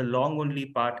fund, the long only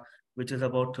part, which is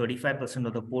about 35%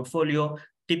 of the portfolio,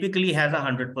 typically has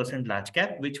 100% large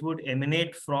cap, which would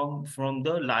emanate from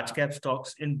the large cap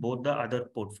stocks in both the other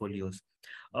portfolios.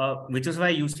 Which is why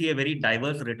you see a very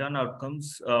diverse return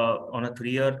outcomes on a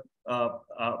 3-year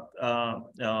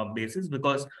basis,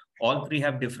 because all three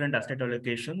have different asset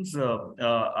allocations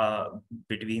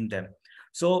between them.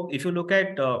 So if you look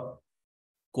at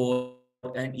core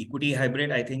and equity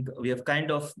hybrid, I think we have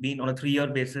kind of been on a 3-year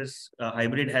basis.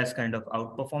 Hybrid has kind of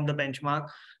outperformed the benchmark.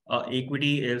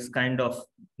 Equity is kind of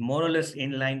more or less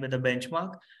in line with the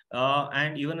benchmark.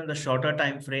 And even in the shorter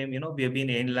time frame, we have been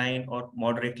in line or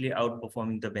moderately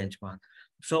outperforming the benchmark.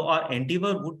 So our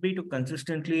endeavor would be to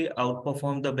consistently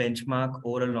outperform the benchmark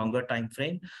over a longer time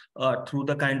frame through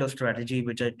the kind of strategy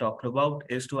which I talked about,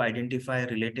 is to identify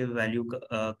relative value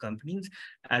companies,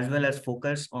 as well as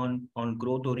focus on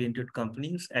growth-oriented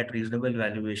companies at reasonable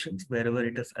valuations wherever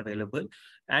it is available,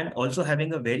 and also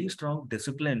having a very strong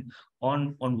discipline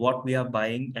on what we are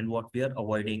buying and what we are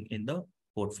avoiding in the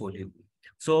portfolio.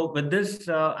 So with this,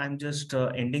 I'm just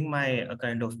ending my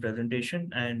kind of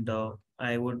presentation, and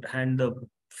I would hand the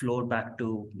floor back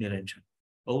to Niranjan.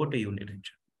 Over to you,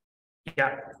 Niranjan.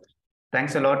 Yeah,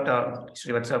 thanks a lot,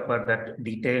 Srivatsa, for that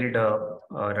detailed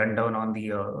rundown on the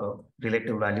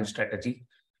relative value strategy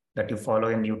that you follow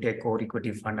in UTI Core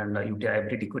Equity Fund and UTI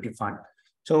Hybrid Equity Fund.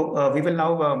 So we will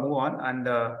now move on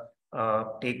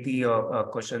and take the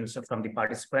questions from the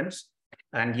participants.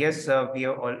 And yes, we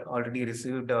have already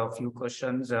received a few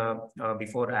questions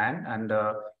beforehand, and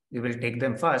we will take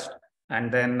them first. And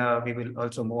then we will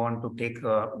also move on to take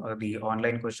the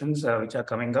online questions which are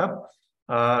coming up.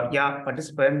 Yeah,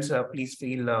 participants, please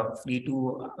feel free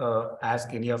to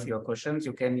ask any of your questions.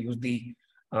 You can use the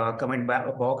comment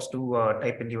box to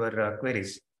type in your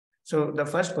queries. So the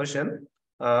first question,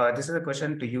 this is a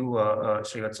question to you,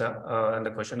 Srivatsa, and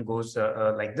the question goes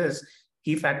like this.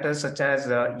 Key factors such as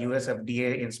US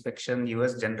FDA inspection,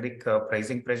 US generic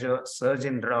pricing pressure, surge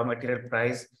in raw material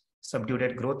price,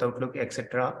 subdued growth outlook,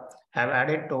 etc., have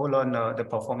added toll on the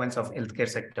performance of healthcare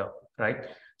sector, right?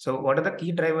 So what are the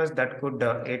key drivers that could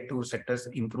aid to sector's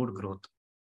improved growth?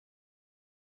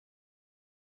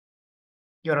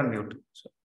 You're on mute. So.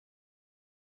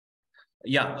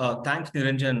 Yeah, thanks,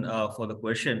 Niranjan, for the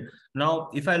question.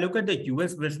 Now, if I look at the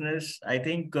US business, I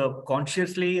think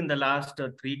consciously in the last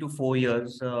 3 to 4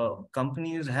 years,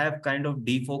 companies have kind of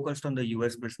defocused on the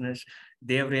US business.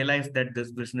 They have realized that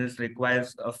this business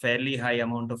requires a fairly high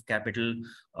amount of capital.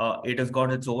 It has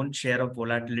got its own share of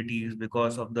volatilities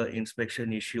because of the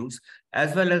inspection issues,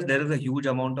 as well as there is a huge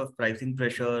amount of pricing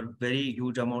pressure, very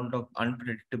huge amount of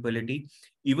unpredictability,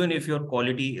 even if your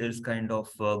quality is kind of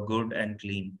good and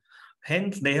clean.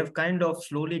 Hence, they have kind of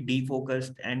slowly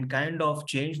defocused and kind of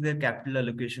changed their capital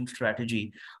allocation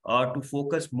strategy to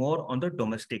focus more on the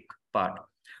domestic part.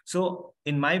 So,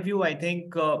 in my view, I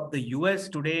think the US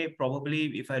today,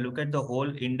 probably, if I look at the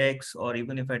whole index, or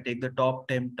even if I take the top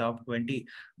 10, top 20,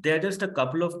 there are just a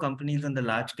couple of companies in the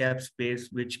large cap space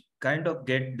which kind of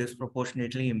get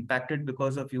disproportionately impacted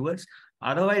because of US.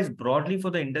 Otherwise, broadly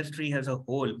for the industry as a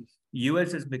whole,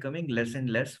 US is becoming less and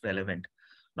less relevant.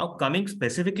 Now, coming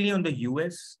specifically on the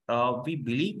US, we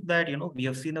believe that, we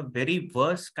have seen a very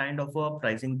worse kind of a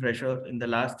pricing pressure in the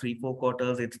last 3, 4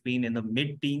 quarters. It's been in the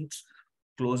mid-teens,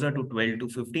 closer to 12 to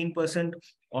 15%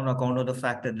 on account of the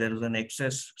fact that there is an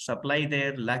excess supply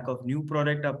there, lack of new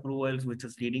product approvals, which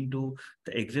is leading to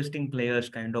the existing players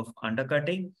kind of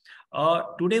undercutting.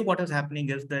 Today, what is happening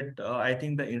is that I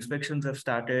think the inspections have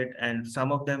started and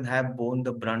some of them have borne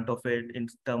the brunt of it in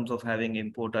terms of having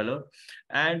import alert.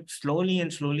 And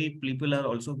slowly, people are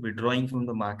also withdrawing from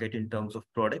the market in terms of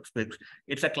products, which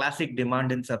it's a classic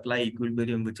demand and supply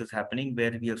equilibrium, which is happening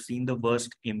where we have seen the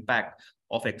worst impact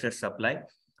of excess supply.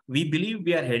 We believe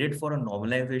we are headed for a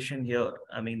normalization here.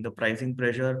 I mean, the pricing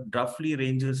pressure roughly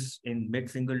ranges in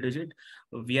mid-single digit.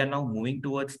 We are now moving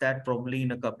towards that probably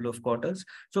in a couple of quarters.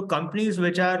 So companies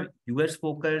which are US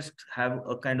focused, have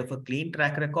a kind of a clean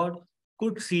track record,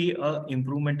 could see a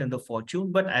improvement in the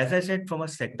fortune. But as I said, from a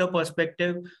sector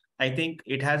perspective, I think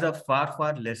it has a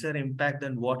far lesser impact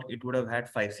than what it would have had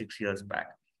 5, 6 years back.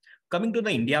 Coming to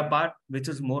the India part, which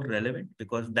is more relevant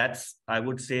because that's, I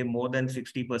would say, more than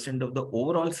 60% of the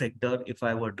overall sector, if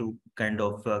I were to kind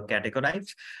of categorize.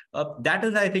 That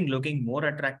is, I think, looking more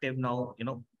attractive now.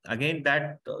 Again,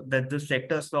 that the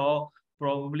sector saw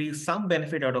probably some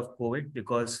benefit out of COVID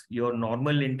because your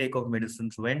normal intake of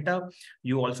medicines went up.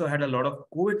 You also had a lot of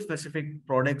COVID-specific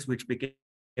products which became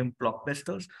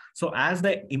blockbusters. So as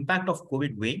the impact of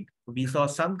COVID waned, we saw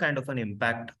some kind of an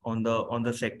impact on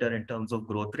the sector in terms of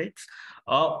growth rates,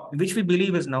 which we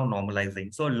believe is now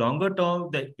normalizing. So longer term,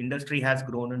 the industry has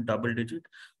grown in double digit.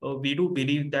 We do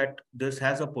believe that this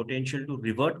has a potential to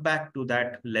revert back to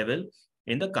that level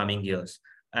in the coming years.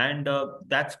 And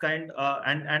that's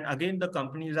and again, the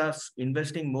companies are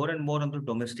investing more and more on the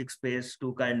domestic space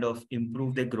to kind of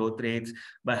improve their growth rates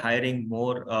by hiring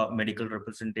more medical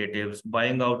representatives,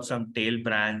 buying out some tail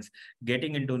brands,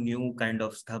 getting into new kind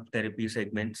of sub therapy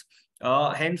segments.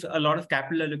 Hence, a lot of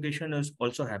capital allocation is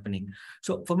also happening.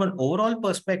 So from an overall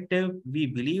perspective, we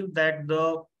believe that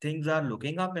the things are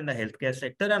looking up in the healthcare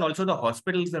sector, and also the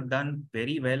hospitals have done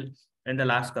very well in the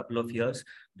last couple of years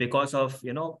because of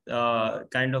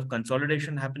kind of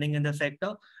consolidation happening in the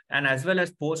sector, and as well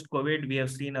as post COVID, we have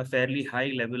seen a fairly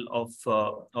high level of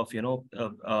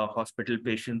hospital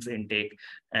patients intake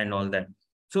and all that.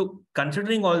 So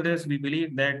considering all this, we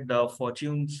believe that the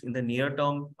fortunes in the near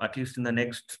term, at least in the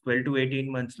next 12 to 18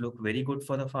 months, look very good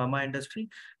for the pharma industry.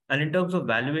 And in terms of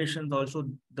valuations, also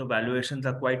the valuations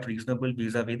are quite reasonable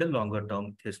vis-a-vis the longer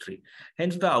term history.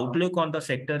 Hence, the outlook on the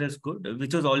sector is good,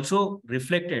 which is also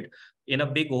reflected in a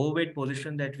big overweight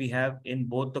position that we have in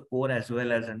both the core as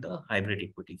well as in the hybrid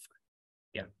equity fund.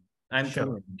 Yeah, I'm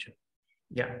sure.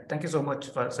 Yeah, thank you so much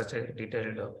for such a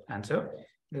detailed answer.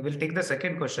 We will take the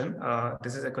second question.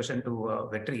 This is a question to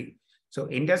Vetri. So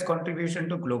India's contribution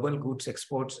to global goods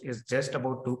exports is just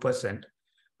about 2%,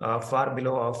 far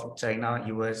below of China,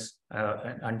 US,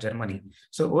 and Germany.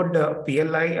 So would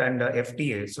PLI and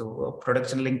FTA, so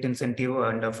production-linked incentive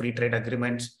and free trade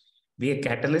agreements, be a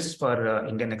catalyst for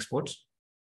Indian exports?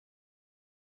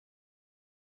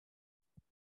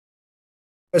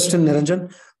 Question,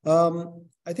 Niranjan.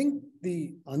 I think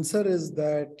the answer is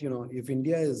that, if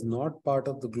India is not part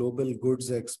of the global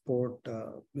goods export,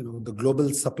 the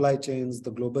global supply chains,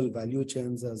 the global value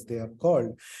chains, as they are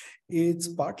called, it's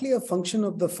partly a function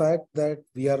of the fact that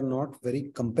we are not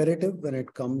very competitive when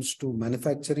it comes to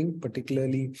manufacturing,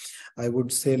 particularly, I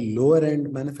would say, lower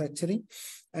end manufacturing.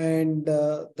 And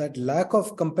that lack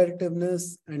of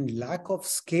competitiveness and lack of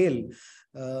scale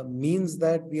means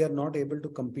that we are not able to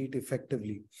compete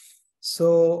effectively.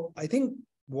 So I think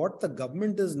what the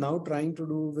government is now trying to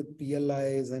do with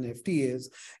PLIs and FTAs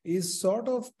is sort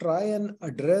of try and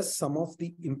address some of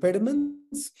the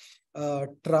impediments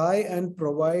try and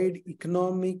provide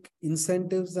economic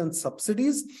incentives and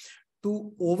subsidies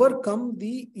to overcome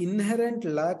the inherent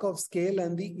lack of scale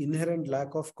and the inherent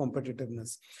lack of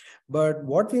competitiveness. But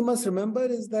what we must remember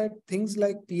is that things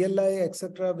like PLI,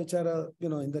 etc., which are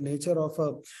in the nature of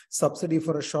a subsidy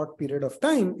for a short period of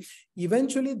time,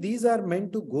 eventually these are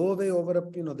meant to go away over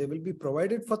they will be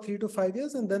provided for 3 to 5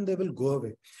 years and then they will go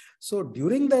away. So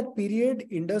during that period,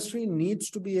 industry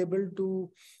needs to be able to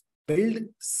build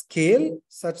scale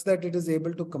such that it is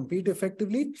able to compete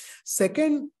effectively.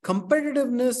 Second,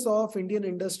 competitiveness of Indian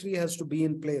industry has to be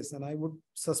in place. And I would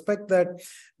suspect that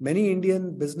many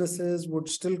Indian businesses would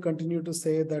still continue to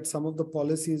say that some of the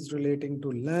policies relating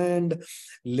to land,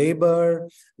 labor,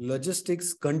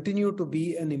 logistics continue to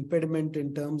be an impediment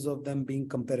in terms of them being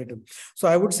competitive. So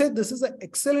I would say this is an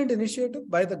excellent initiative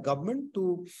by the government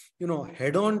to,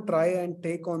 head on try and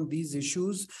take on these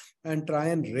issues and try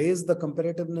and raise the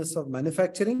competitiveness of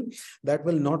manufacturing. That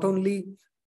will not only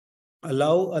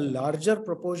allow a larger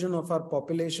proportion of our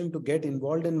population to get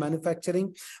involved in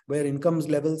manufacturing, where incomes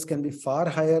levels can be far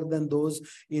higher than those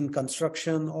in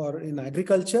construction or in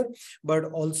agriculture, but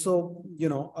also,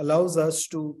 allows us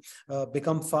to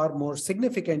become far more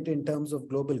significant in terms of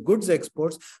global goods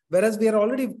exports, whereas we are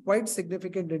already quite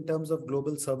significant in terms of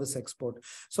global service export.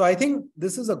 So I think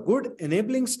this is a good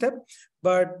enabling step,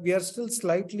 but we are still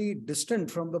slightly distant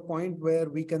from the point where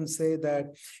we can say that,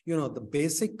 the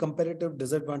basic competitive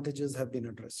disadvantages have been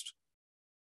addressed.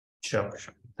 Sure.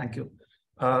 Thank you.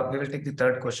 We will take the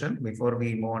third question before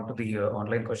we move on to the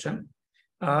online question.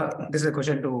 This is a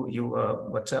question to you,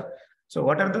 Vatsa. So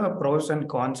what are the pros and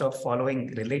cons of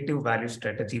following relative value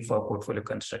strategy for portfolio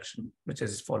construction, which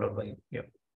is followed by you?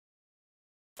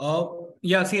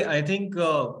 See, I think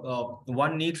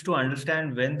one needs to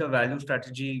understand when the value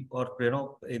strategy, or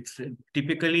it's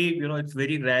typically, it's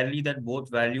very rarely that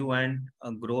both value and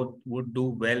growth would do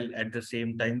well at the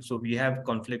same time. So we have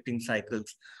conflicting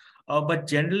cycles. But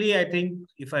generally, I think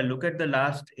if I look at the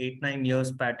last 8-9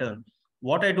 years pattern,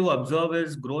 what I do observe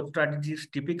is growth strategies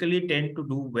typically tend to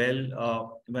do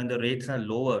well when the rates are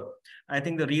lower. I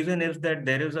think the reason is that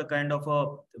there is a kind of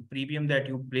a premium that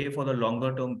you pay for the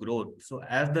longer term growth. So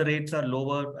as the rates are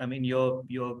lower, I mean, your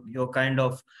kind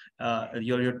of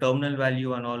your terminal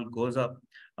value and all goes up.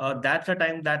 That's the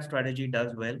time that strategy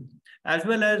does well, as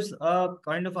well as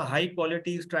kind of a high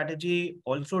quality strategy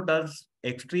also does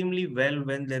extremely well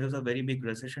when there is a very big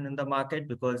recession in the market,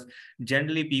 because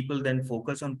generally people then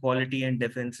focus on quality and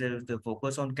defensive, they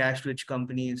focus on cash rich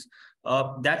companies.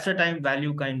 That's the time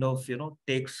value kind of,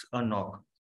 takes a knock.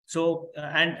 So,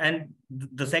 and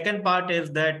the second part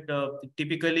is that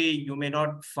typically you may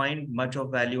not find much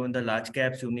of value in the large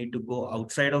caps. You need to go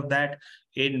outside of that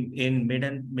in mid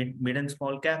and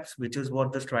small caps, which is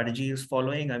what the strategy is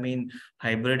following. I mean,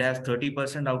 hybrid has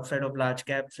 30% outside of large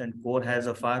caps and core has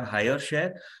a far higher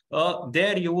share.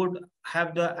 There you would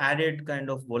have the added kind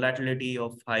of volatility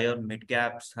of higher mid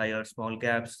caps, higher small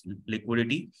caps,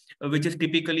 liquidity, which is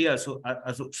typically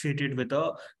associated with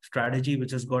a strategy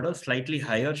which has got a slightly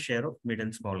higher share of mid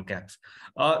and small caps.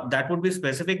 That would be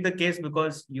specific the case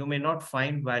because you may not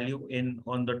find value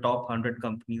on the top 100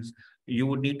 companies. You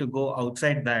would need to go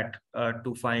outside that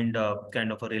to find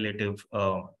kind of a relative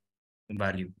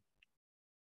value.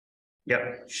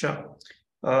 Yeah, sure.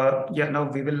 Now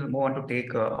we will move on to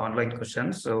take online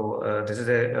questions. So this is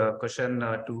a question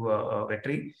to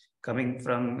Vetri coming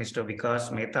from Mr.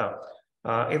 Vikas Mehta.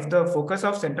 If the focus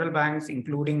of central banks,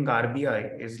 including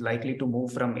RBI, is likely to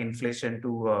move from inflation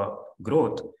to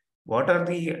growth, what are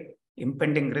the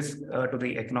impending risks to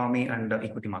the economy and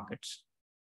equity markets?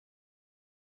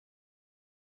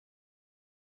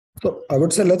 So I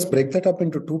would say let's break that up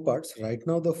into two parts. Right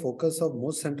now, the focus of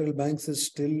most central banks is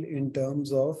still in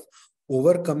terms of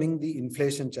overcoming the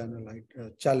inflation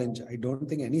challenge. I don't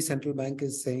think any central bank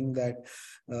is saying that,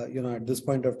 at this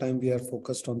point of time, we are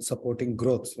focused on supporting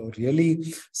growth. So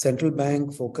really, central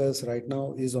bank focus right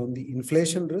now is on the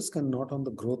inflation risk and not on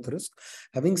the growth risk.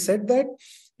 Having said that,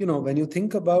 when you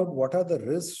think about what are the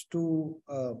risks to,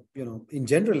 in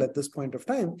general at this point of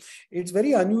time, it's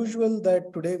very unusual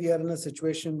that today we are in a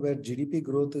situation where GDP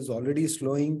growth is already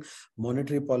slowing,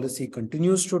 monetary policy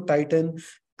continues to tighten,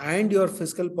 and your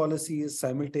fiscal policy is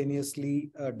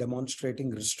simultaneously demonstrating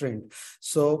restraint.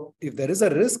 So if there is a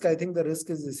risk, I think the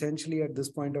risk is essentially at this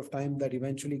point of time that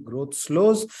eventually growth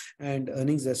slows and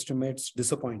earnings estimates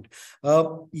disappoint.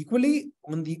 Equally,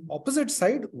 on the opposite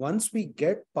side, once we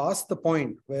get past the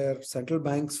point where central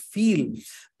banks feel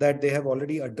that they have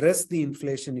already addressed the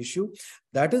inflation issue,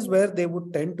 that is where they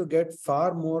would tend to get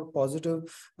far more positive,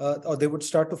 or they would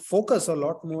start to focus a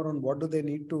lot more on what do they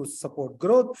need to support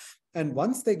growth. And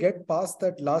once they get past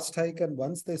that last hike, and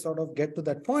once they sort of get to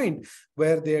that point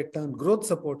where they turn growth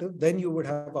supportive, then you would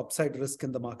have upside risk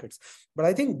in the markets. But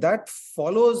I think that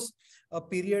follows a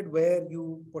period where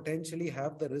you potentially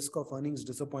have the risk of earnings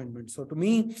disappointment. So to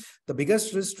me, the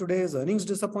biggest risk today is earnings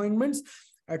disappointments.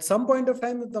 At some point of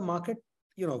time, if the market,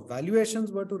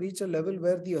 valuations were to reach a level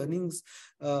where the earnings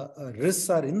risks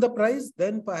are in the price,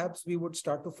 then perhaps we would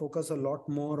start to focus a lot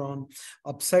more on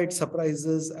upside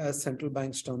surprises as central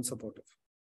banks turn supportive.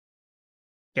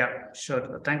 Yeah,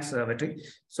 sure. Thanks, Vetri.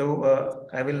 So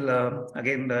I will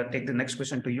again take the next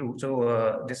question to you.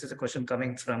 So this is a question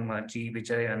coming from G.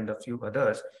 Vijay and a few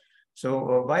others.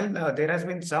 So while there has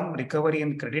been some recovery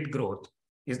in credit growth,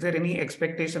 is there any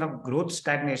expectation of growth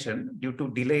stagnation due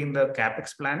to delay in the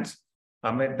capex plans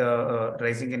amid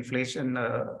rising inflation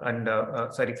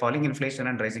falling inflation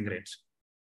and rising rates?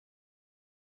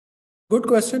 Good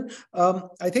question.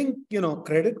 I think,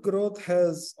 credit growth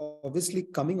has obviously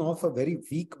coming off a very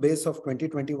weak base of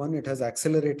 2021. It has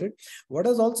accelerated. What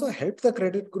has also helped the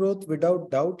credit growth without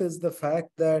doubt is the fact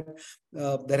that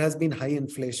there has been high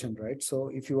inflation, right? So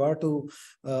if you are to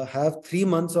have 3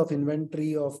 months of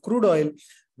inventory of crude oil,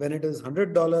 when it is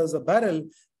 $100 a barrel,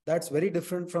 that's very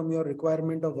different from your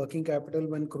requirement of working capital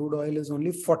when crude oil is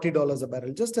only $40 a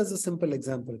barrel, just as a simple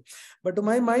example. But to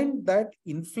my mind, that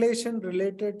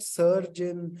inflation-related surge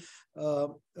in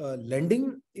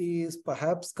lending is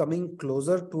perhaps coming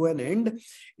closer to an end.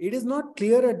 It is not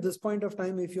clear at this point of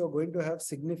time if you're going to have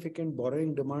significant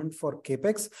borrowing demand for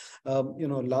capex.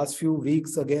 Last few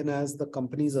weeks, again, as the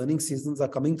companies' earnings seasons are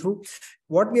coming through,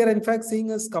 what we are in fact seeing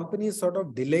is companies sort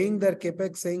of delaying their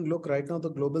capex, saying, look, right now the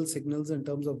global signals in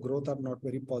terms of growth are not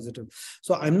very positive.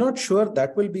 So I'm not sure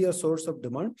that will be a source of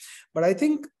demand. But I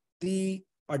think the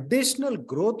additional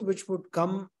growth which would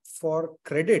come for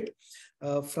credit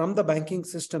from the banking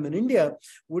system in India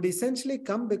would essentially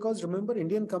come because, remember,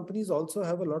 Indian companies also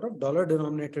have a lot of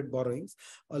dollar-denominated borrowings.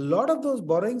 A lot of those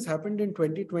borrowings happened in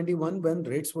 2021 when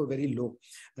rates were very low.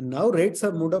 And now rates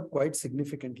have moved up quite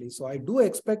significantly. So I do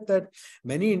expect that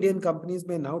many Indian companies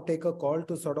may now take a call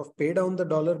to sort of pay down the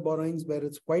dollar borrowings where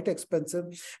it's quite expensive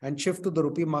and shift to the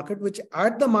rupee market, which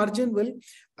at the margin will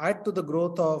add to the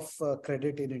growth of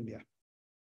credit in India.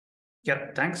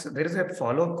 Yeah, thanks. There is a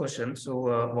follow-up question.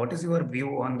 So what is your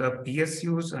view on the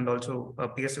PSUs and also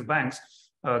PSU banks,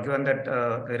 given that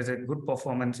there is a good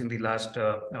performance in the last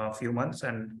few months,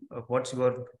 and what's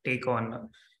your take on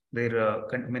their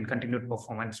continued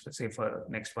performance, say, for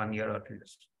next 1 year or 2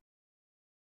 years?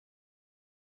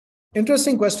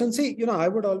 Interesting question. See, I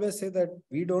would always say that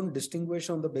we don't distinguish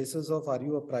on the basis of are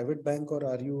you a private bank or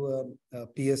are you a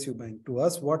PSU bank. To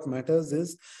us, what matters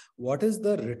is what is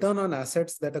the return on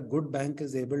assets that a good bank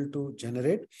is able to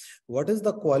generate, what is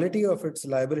the quality of its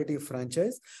liability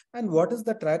franchise, and what is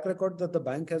the track record that the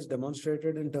bank has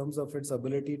demonstrated in terms of its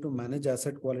ability to manage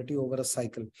asset quality over a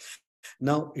cycle.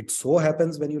 Now, it so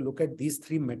happens when you look at these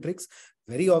 3 metrics,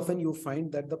 very often you find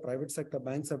that the private sector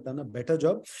banks have done a better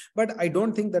job. But I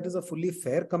don't think that is a fully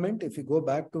fair comment. If you go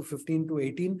back to 15 to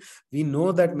 18, we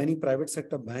know that many private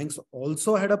sector banks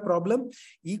also had a problem.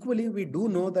 Equally, we do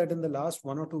know that in the last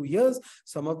 1 or 2 years,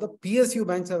 some of the PSU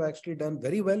banks have actually done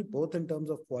very well, both in terms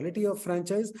of quality of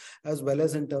franchise as well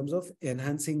as in terms of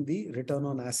enhancing the return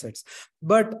on assets.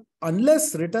 But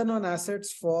unless return on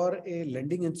assets for a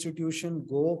lending institution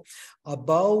go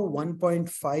above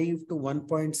 1.5 to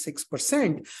 1.6%,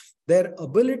 their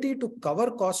ability to cover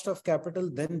cost of capital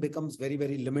then becomes very,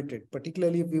 very limited,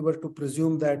 particularly if we were to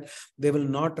presume that they will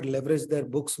not leverage their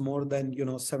books more than,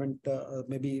 7,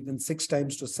 maybe even 6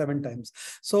 times to 7 times.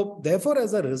 So therefore,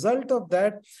 as a result of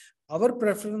that, our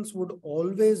preference would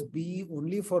always be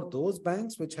only for those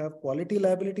banks which have quality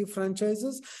liability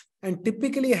franchises and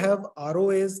typically have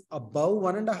ROAs above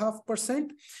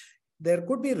 1.5%. There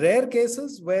could be rare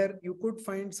cases where you could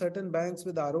find certain banks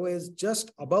with ROAs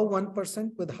just above 1%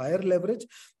 with higher leverage.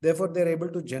 Therefore, they're able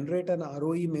to generate an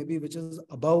ROE maybe which is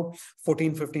above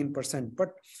 14-15%.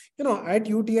 But, at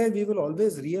UTI, we will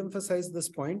always re-emphasize this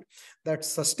point that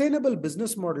sustainable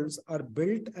business models are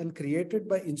built and created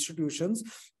by institutions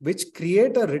which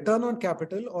create a return on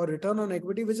capital or return on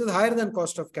equity which is higher than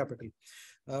cost of capital.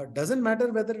 Doesn't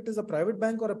matter whether it is a private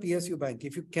bank or a PSU bank.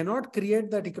 If you cannot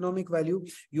create that economic value,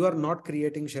 you are not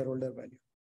creating shareholder value.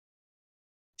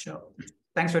 Sure.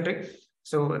 Thanks, Vetri.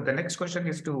 So the next question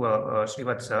is to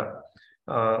Srivatsa.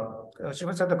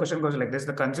 Srivatsa, the question goes like this.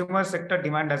 The consumer sector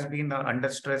demand has been under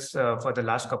stress for the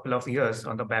last couple of years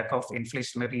on the back of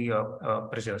inflationary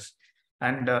pressures.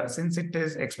 And since it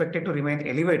is expected to remain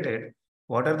elevated,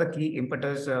 what are the key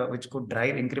impetus which could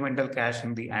drive incremental cash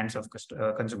in the hands of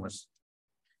consumers?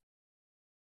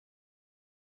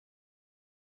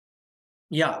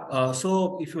 Yeah,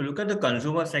 so if you look at the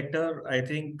consumer sector, I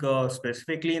think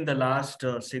specifically in the last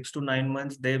 6 to 9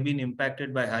 months, they've been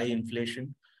impacted by high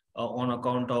inflation on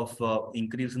account of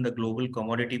increase in the global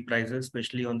commodity prices,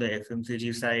 especially on the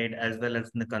FMCG side as well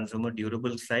as in the consumer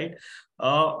durable side.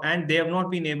 And they have not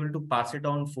been able to pass it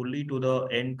on fully to the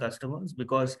end customers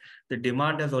because the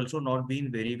demand has also not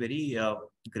been very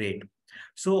great.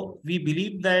 So we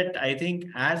believe that I think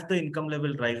as the income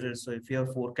level rises, so if you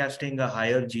are forecasting a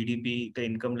higher GDP, the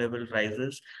income level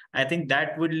rises, I think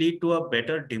that would lead to a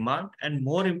better demand. And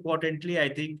more importantly, I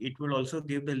think it will also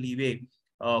give the leeway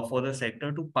for the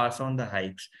sector to pass on the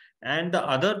hikes. And the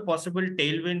other possible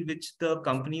tailwind which the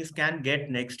companies can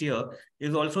get next year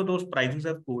is also those prices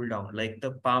have cooled down. Like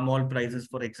the palm oil prices,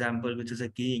 for example, which is a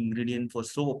key ingredient for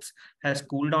soaps, has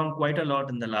cooled down quite a lot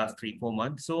in the last 3 4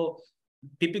 months. So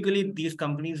typically these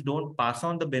companies don't pass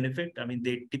on the benefit. I mean,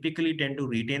 they typically tend to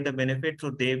retain the benefit. So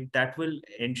that will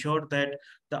ensure that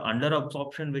the under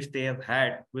absorption which they have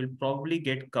had will probably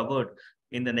get covered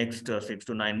in the next 6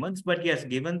 to 9 months. But yes,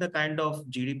 given the kind of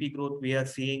GDP growth we are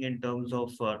seeing in terms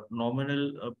of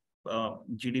nominal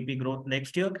GDP growth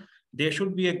next year, there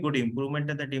should be a good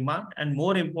improvement in the demand. And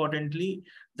more importantly,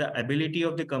 the ability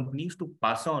of the companies to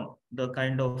pass on the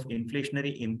kind of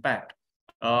inflationary impact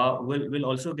will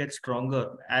also get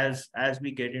stronger as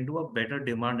we get into a better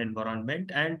demand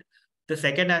environment. And the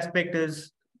second aspect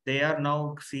is they are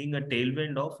now seeing a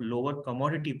tailwind of lower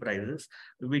commodity prices,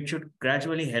 which should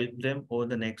gradually help them over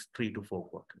the next 3 to 4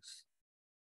 quarters.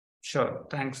 Sure.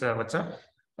 Thanks, Vatsa.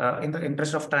 In the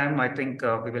interest of time, I think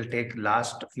we will take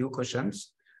last few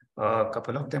questions. A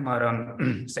couple of them are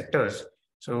on sectors.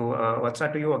 So,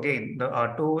 Vatsa, to you again. The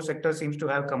auto sector seems to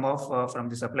have come off from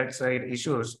the supply side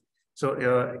issues.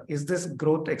 So, is this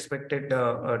growth expected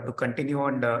to continue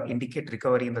and indicate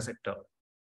recovery in the sector?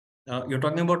 You're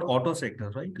talking about auto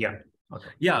sector, right? Yeah. Okay.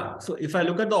 Yeah. So if I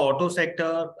look at the auto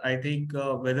sector, I think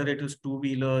whether it is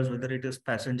two-wheelers, whether it is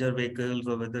passenger vehicles,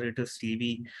 or whether it is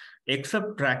CV,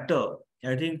 except tractor,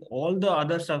 I think all the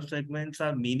other subsegments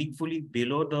are meaningfully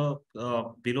below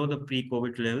the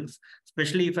pre-COVID levels.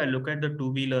 Especially if I look at the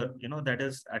two-wheeler, that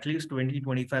is at least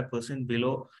 20-25%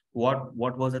 below what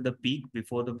was at the peak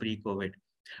before the pre-COVID.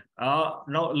 Now,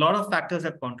 a lot of factors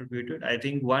have contributed. I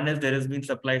think one is there has been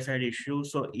supply side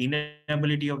issues. So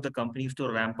inability of the companies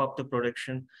to ramp up the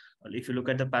production. If you look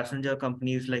at the passenger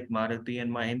companies like Maruti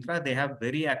and Mahindra, they have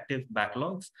very active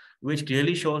backlogs, which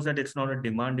clearly shows that it's not a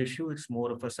demand issue. It's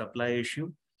more of a supply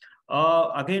issue.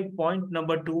 Again, point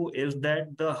number two is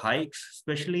that the hikes,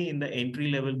 especially in the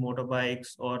entry-level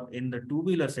motorbikes or in the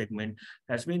two-wheeler segment,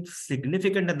 has been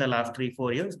significant in the last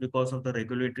 3-4 years because of the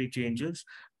regulatory changes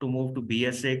to move to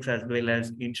BS6 as well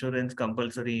as insurance,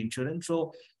 compulsory insurance.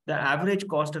 So the average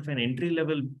cost of an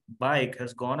entry-level bike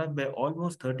has gone up by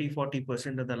almost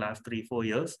 30-40% in the last 3-4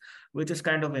 years, which has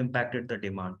kind of impacted the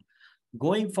demand.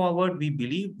 Going forward, we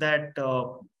believe that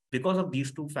because of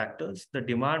these two factors, the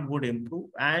demand would improve.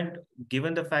 And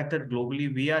given the fact that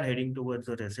globally we are heading towards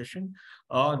a recession,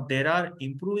 there are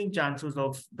improving chances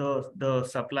of the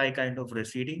supply kind of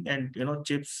receding and,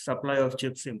 supply of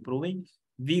chips improving.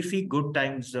 We see good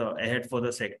times ahead for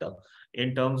the sector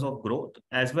in terms of growth,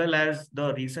 as well as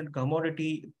the recent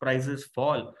commodity prices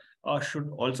fall should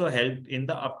also help in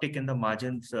the uptick in the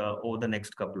margins over the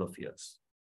next couple of years.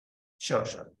 Sure.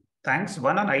 Thanks.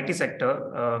 One on IT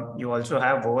sector, you also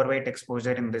have overweight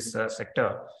exposure in this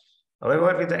sector.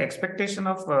 However, with the expectation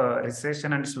of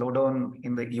recession and slowdown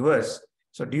in the US,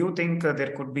 so do you think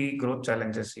there could be growth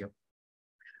challenges here?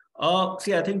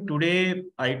 See, I think today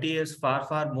IT is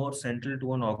far more central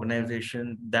to an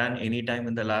organization than any time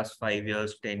in the last 5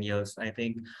 years, 10 years. I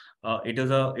think it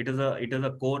is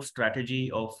a core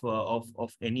strategy of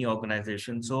any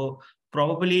organization. So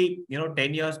probably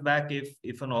 10 years back,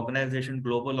 if an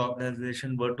global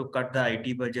organization were to cut the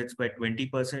IT budgets by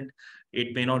 20%,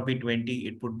 it may not be 20,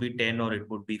 it would be 10 or it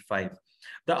would be 5.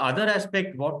 The other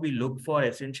aspect, what we look for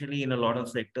essentially in a lot of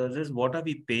sectors is what are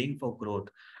we paying for growth?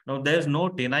 Now, there's no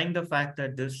denying the fact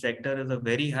that this sector is a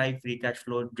very high free cash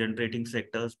flow generating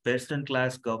sectors, best in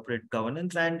class corporate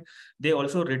governance, and they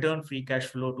also return free cash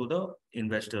flow to the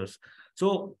investors.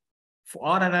 So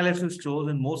our analysis shows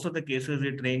in most of the cases,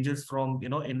 it ranges from,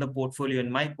 in the portfolio,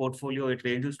 in my portfolio, it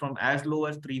ranges from as low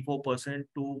as 3-4%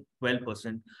 to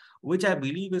 12%, which I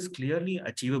believe is clearly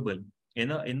achievable.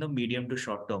 in the medium to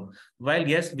short term. While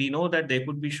yes, we know that there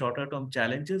could be shorter term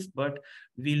challenges, but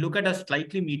we look at a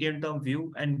slightly medium term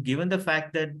view, and given the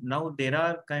fact that now there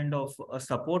are kind of a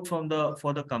support from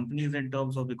for the companies in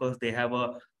terms of, because they have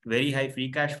a very high free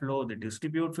cash flow, they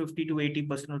distribute 50 to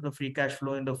 80% of the free cash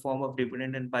flow in the form of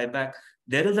dividend and buyback.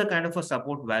 There is a kind of a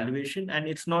support valuation, and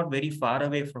it's not very far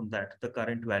away from that, the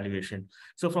current valuation.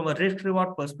 So from a risk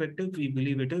reward perspective, we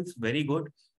believe it is very good.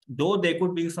 Though there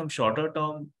could be some shorter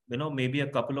term, maybe a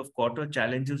couple of quarter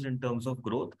challenges in terms of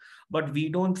growth, but we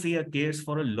don't see a case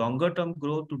for a longer term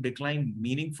growth to decline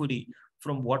meaningfully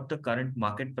from what the current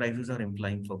market prices are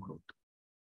implying for growth.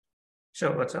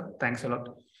 Sure, what's up? Thanks a lot.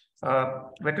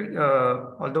 Vetri,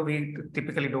 although we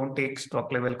typically don't take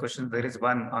stock level questions, there is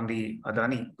one on the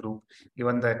Adani group,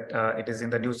 given that it is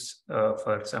in the news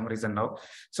for some reason now.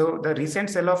 So the recent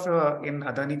sell-off in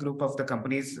Adani group of the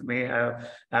companies may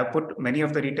have put many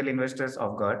of the retail investors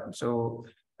off guard. So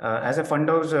as a fund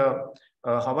house,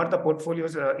 how are the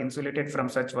portfolios insulated from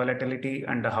such volatility,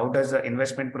 and how does the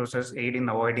investment process aid in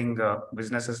avoiding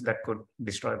businesses that could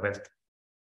destroy wealth?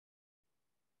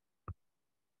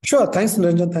 Sure. Thanks,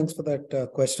 Niranjan. Thanks for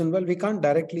that question. Well, we can't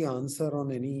directly answer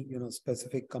on any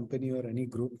specific company or any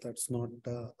group. That's not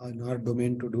in our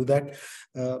domain to do that.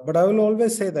 But I will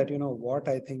always say that what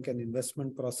I think an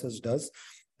investment process does,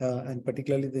 and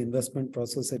particularly the investment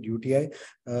process at UTI,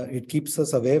 it keeps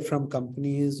us away from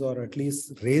companies, or at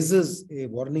least raises a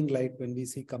warning light when we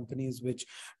see companies which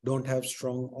don't have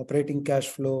strong operating cash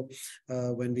flow,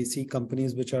 when we see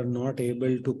companies which are not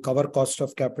able to cover cost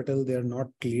of capital, they are not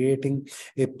creating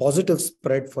a positive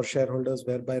spread for shareholders,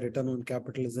 whereby return on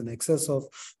capital is in excess of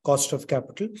cost of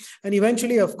capital. And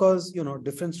eventually, of course,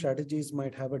 different strategies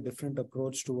might have a different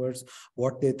approach towards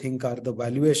what they think are the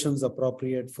valuations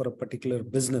appropriate for a particular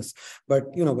business. But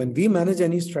when we manage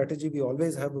any strategy, we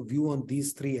always have a view on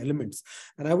these three elements.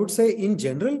 And I would say in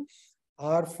general,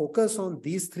 our focus on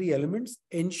these three elements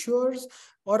ensures,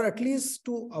 or at least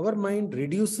to our mind,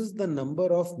 reduces the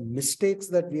number of mistakes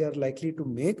that we are likely to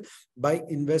make by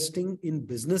investing in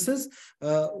businesses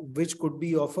which could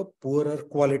be of a poorer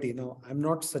quality. Now, I'm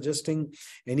not suggesting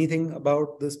anything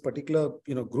about this particular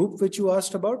group which you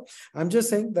asked about. I'm just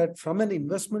saying that from an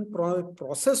investment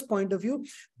process point of view,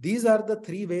 these are the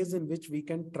three ways in which we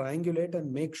can triangulate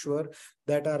and make sure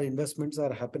that our investments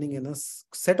are happening in a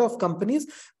set of companies,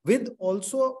 with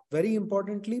also, very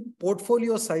importantly,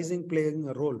 portfolio sizing playing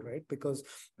a role, right? Because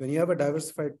when you have a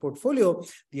diversified portfolio,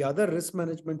 the other risk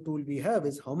management tool we have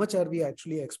is how much are we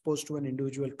actually exposed to an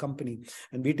individual company.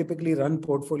 And we typically run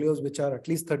portfolios which are at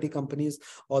least 30 companies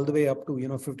all the way up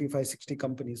to 55, 60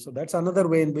 companies. So that's another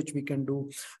way in which we can do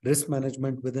risk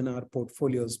management within our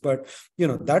portfolios. But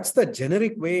that's the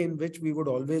generic way in which we would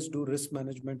always do risk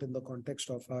management in the context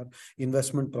of our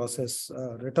investment process: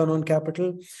 return on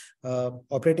capital,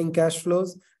 operating cash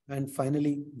flows, and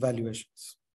finally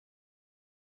valuations.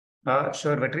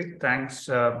 Sure, Vetri. Thanks.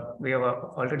 We have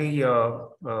already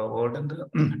overrun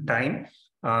the time.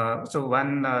 So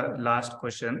one last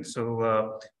question.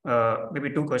 So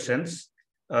maybe two questions.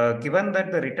 Given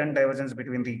that the return divergence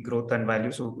between the growth and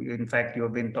value, so in fact, you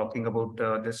have been talking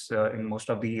about this in most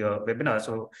of the webinars.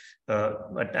 So,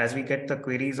 but as we get the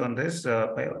queries on this,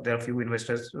 there are a few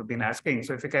investors who have been asking.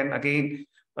 So if you can again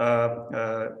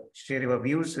share your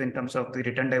views in terms of the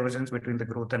return divergence between the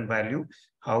growth and value,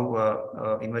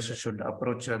 how investors should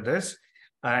approach this.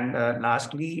 And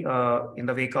lastly, in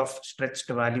the wake of stretched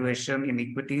valuation in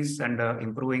equities and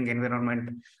improving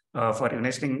environment for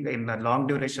investing in long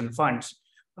duration funds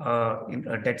in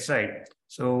a debt side.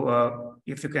 So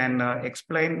if you can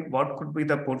explain what could be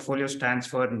the portfolio stance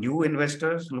for new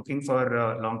investors looking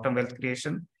for long-term wealth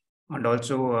creation, and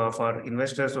also for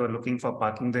investors who are looking for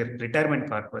parking their retirement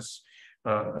purpose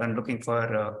and looking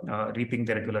for reaping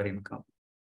the regular income.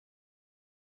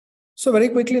 So very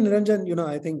quickly, Niranjan,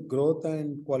 I think growth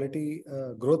and quality,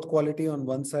 growth quality on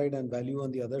one side and value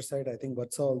on the other side. I think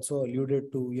Vatsa also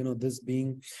alluded to, this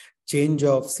being change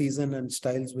of season and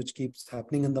styles, which keeps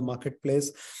happening in the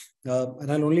marketplace.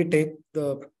 And I'll only take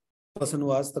the person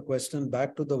who asked the question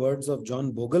back to the words of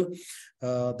John Bogle,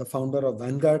 the founder of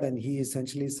Vanguard, and he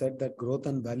essentially said that growth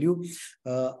and value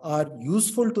are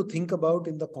useful to think about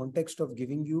in the context of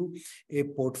giving you a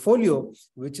portfolio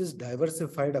which is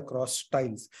diversified across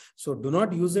styles. So do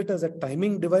not use it as a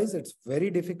timing device. It's very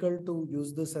difficult to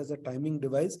use this as a timing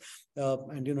device.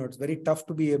 And it's very tough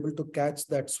to be able to catch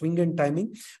that swing in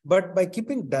timing. But by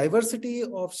keeping diversity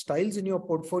of styles in your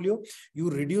portfolio, you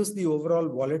reduce the overall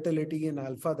volatility in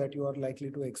alpha that you you are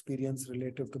likely to experience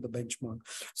relative to the benchmark.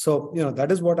 So,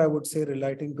 that is what I would say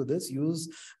relating to this. Use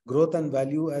growth and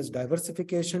value as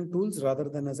diversification tools rather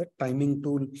than as a timing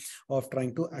tool of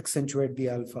trying to accentuate the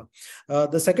alpha.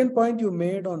 The second point you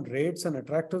made on rates and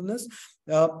attractiveness,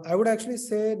 I would actually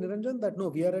say, Niranjan, that no,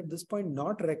 we are at this point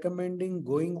not recommending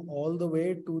going all the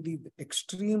way to the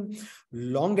extreme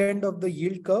long end of the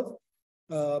yield curve.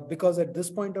 Because at this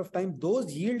point of time,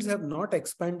 those yields have not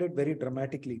expanded very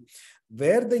dramatically.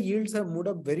 Where the yields have moved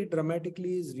up very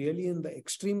dramatically is really in the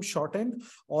extreme short end,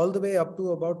 all the way up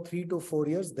to about 3 to 4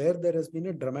 years. There has been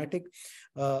a dramatic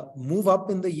move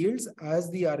up in the yields as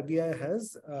the RBI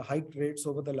has hiked rates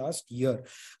over the last year.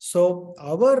 So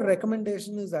our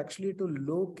recommendation is actually to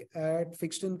look at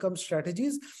fixed income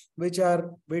strategies, which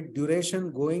are with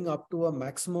duration going up to a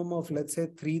maximum of, let's say,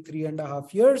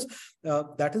 3.5 years.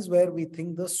 That is where we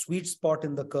think the sweet spot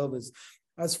in the curve is.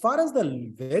 As far as the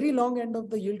very long end of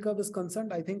the yield curve is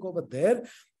concerned, I think over there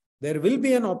will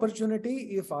be an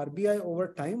opportunity if RBI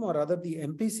over time, or rather the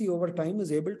MPC over time,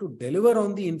 is able to deliver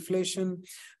on the inflation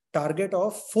target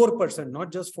of 4%,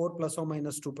 not just 4 plus or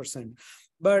minus 2%.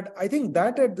 But I think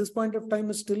that at this point of time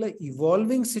is still an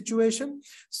evolving situation.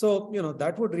 So,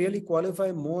 that would really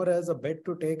qualify more as a bet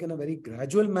to take in a very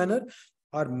gradual manner.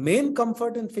 Our main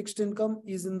comfort in fixed income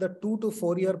is in the 2 to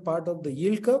 4 year part of the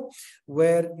yield curve,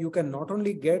 where you can not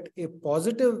only get a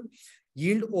positive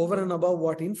yield over and above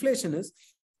what inflation is,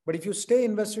 but if you stay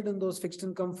invested in those fixed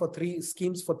income for 3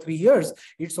 years,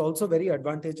 it's also very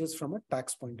advantageous from a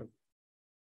tax point of view.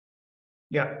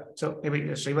 Yeah, so maybe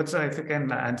Srivatsa, if you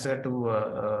can answer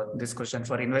to this question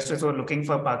for investors who are looking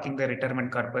for parking their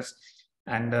retirement corpus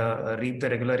and reap the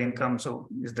regular income. So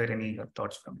is there any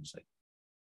thoughts from your side?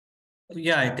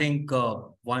 Yeah, I think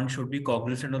one should be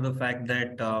cognizant of the fact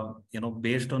that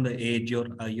based on the age,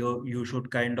 you should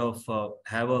kind of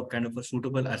have a kind of a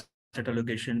suitable asset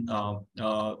allocation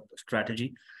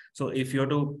strategy. So if you're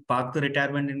to park the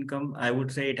retirement income, I would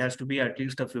say it has to be at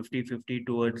least a 50-50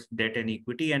 towards debt and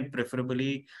equity, and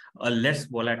preferably a less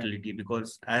volatility,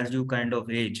 because as you kind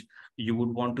of age, you would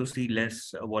want to see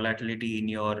less volatility in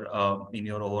your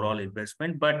overall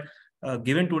investment. But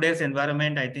given today's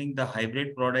environment, I think the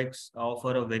hybrid products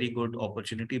offer a very good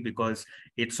opportunity because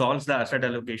it solves the asset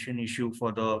allocation issue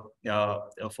for the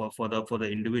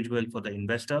individual, for the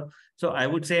investor. So I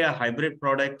would say a hybrid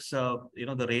products,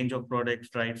 the range of products,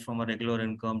 right, from a regular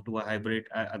income to a hybrid,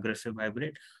 aggressive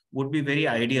hybrid, would be very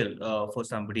ideal for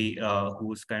somebody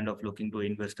who's kind of looking to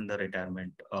invest in the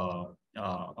retirement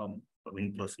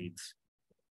in proceeds.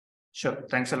 Sure.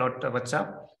 Thanks a lot,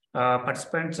 Vatsa.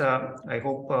 Participants, I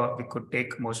hope we could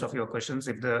take most of your questions.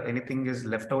 If anything is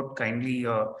left out, kindly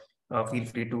feel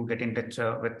free to get in touch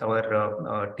with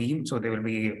our team. So they will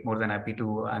be more than happy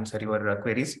to answer your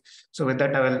queries. So with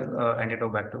that, I will hand it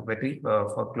over back to Vetri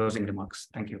for closing remarks.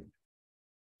 Thank you.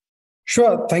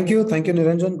 Sure. Thank you. Thank you,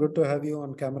 Niranjan. Good to have you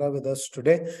on camera with us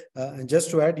today. And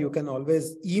just to add, you can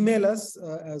always email us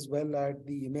as well at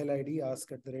the email ID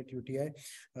ask@UTI,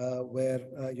 where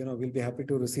we'll be happy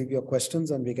to receive your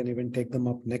questions and we can even take them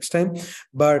up next time.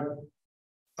 But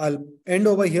I'll end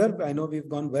over here. I know we've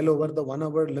gone well over the 1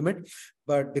 hour limit,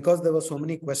 but because there were so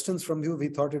many questions from you, we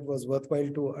thought it was worthwhile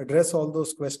to address all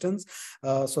those questions.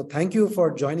 So thank you for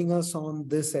joining us on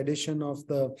this edition of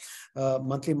the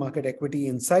Monthly Market Equity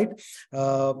Insight,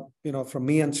 from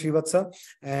me and Srivatsa,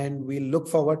 and we look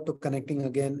forward to connecting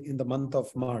again in the month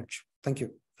of March. Thank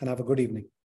you and have a good evening.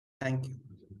 Thank you.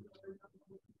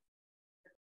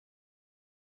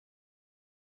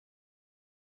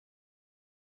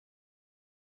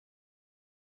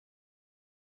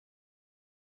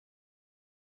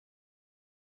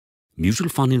 Mutual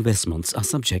fund investments are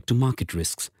subject to market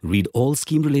risks. Read all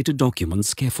scheme-related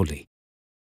documents carefully.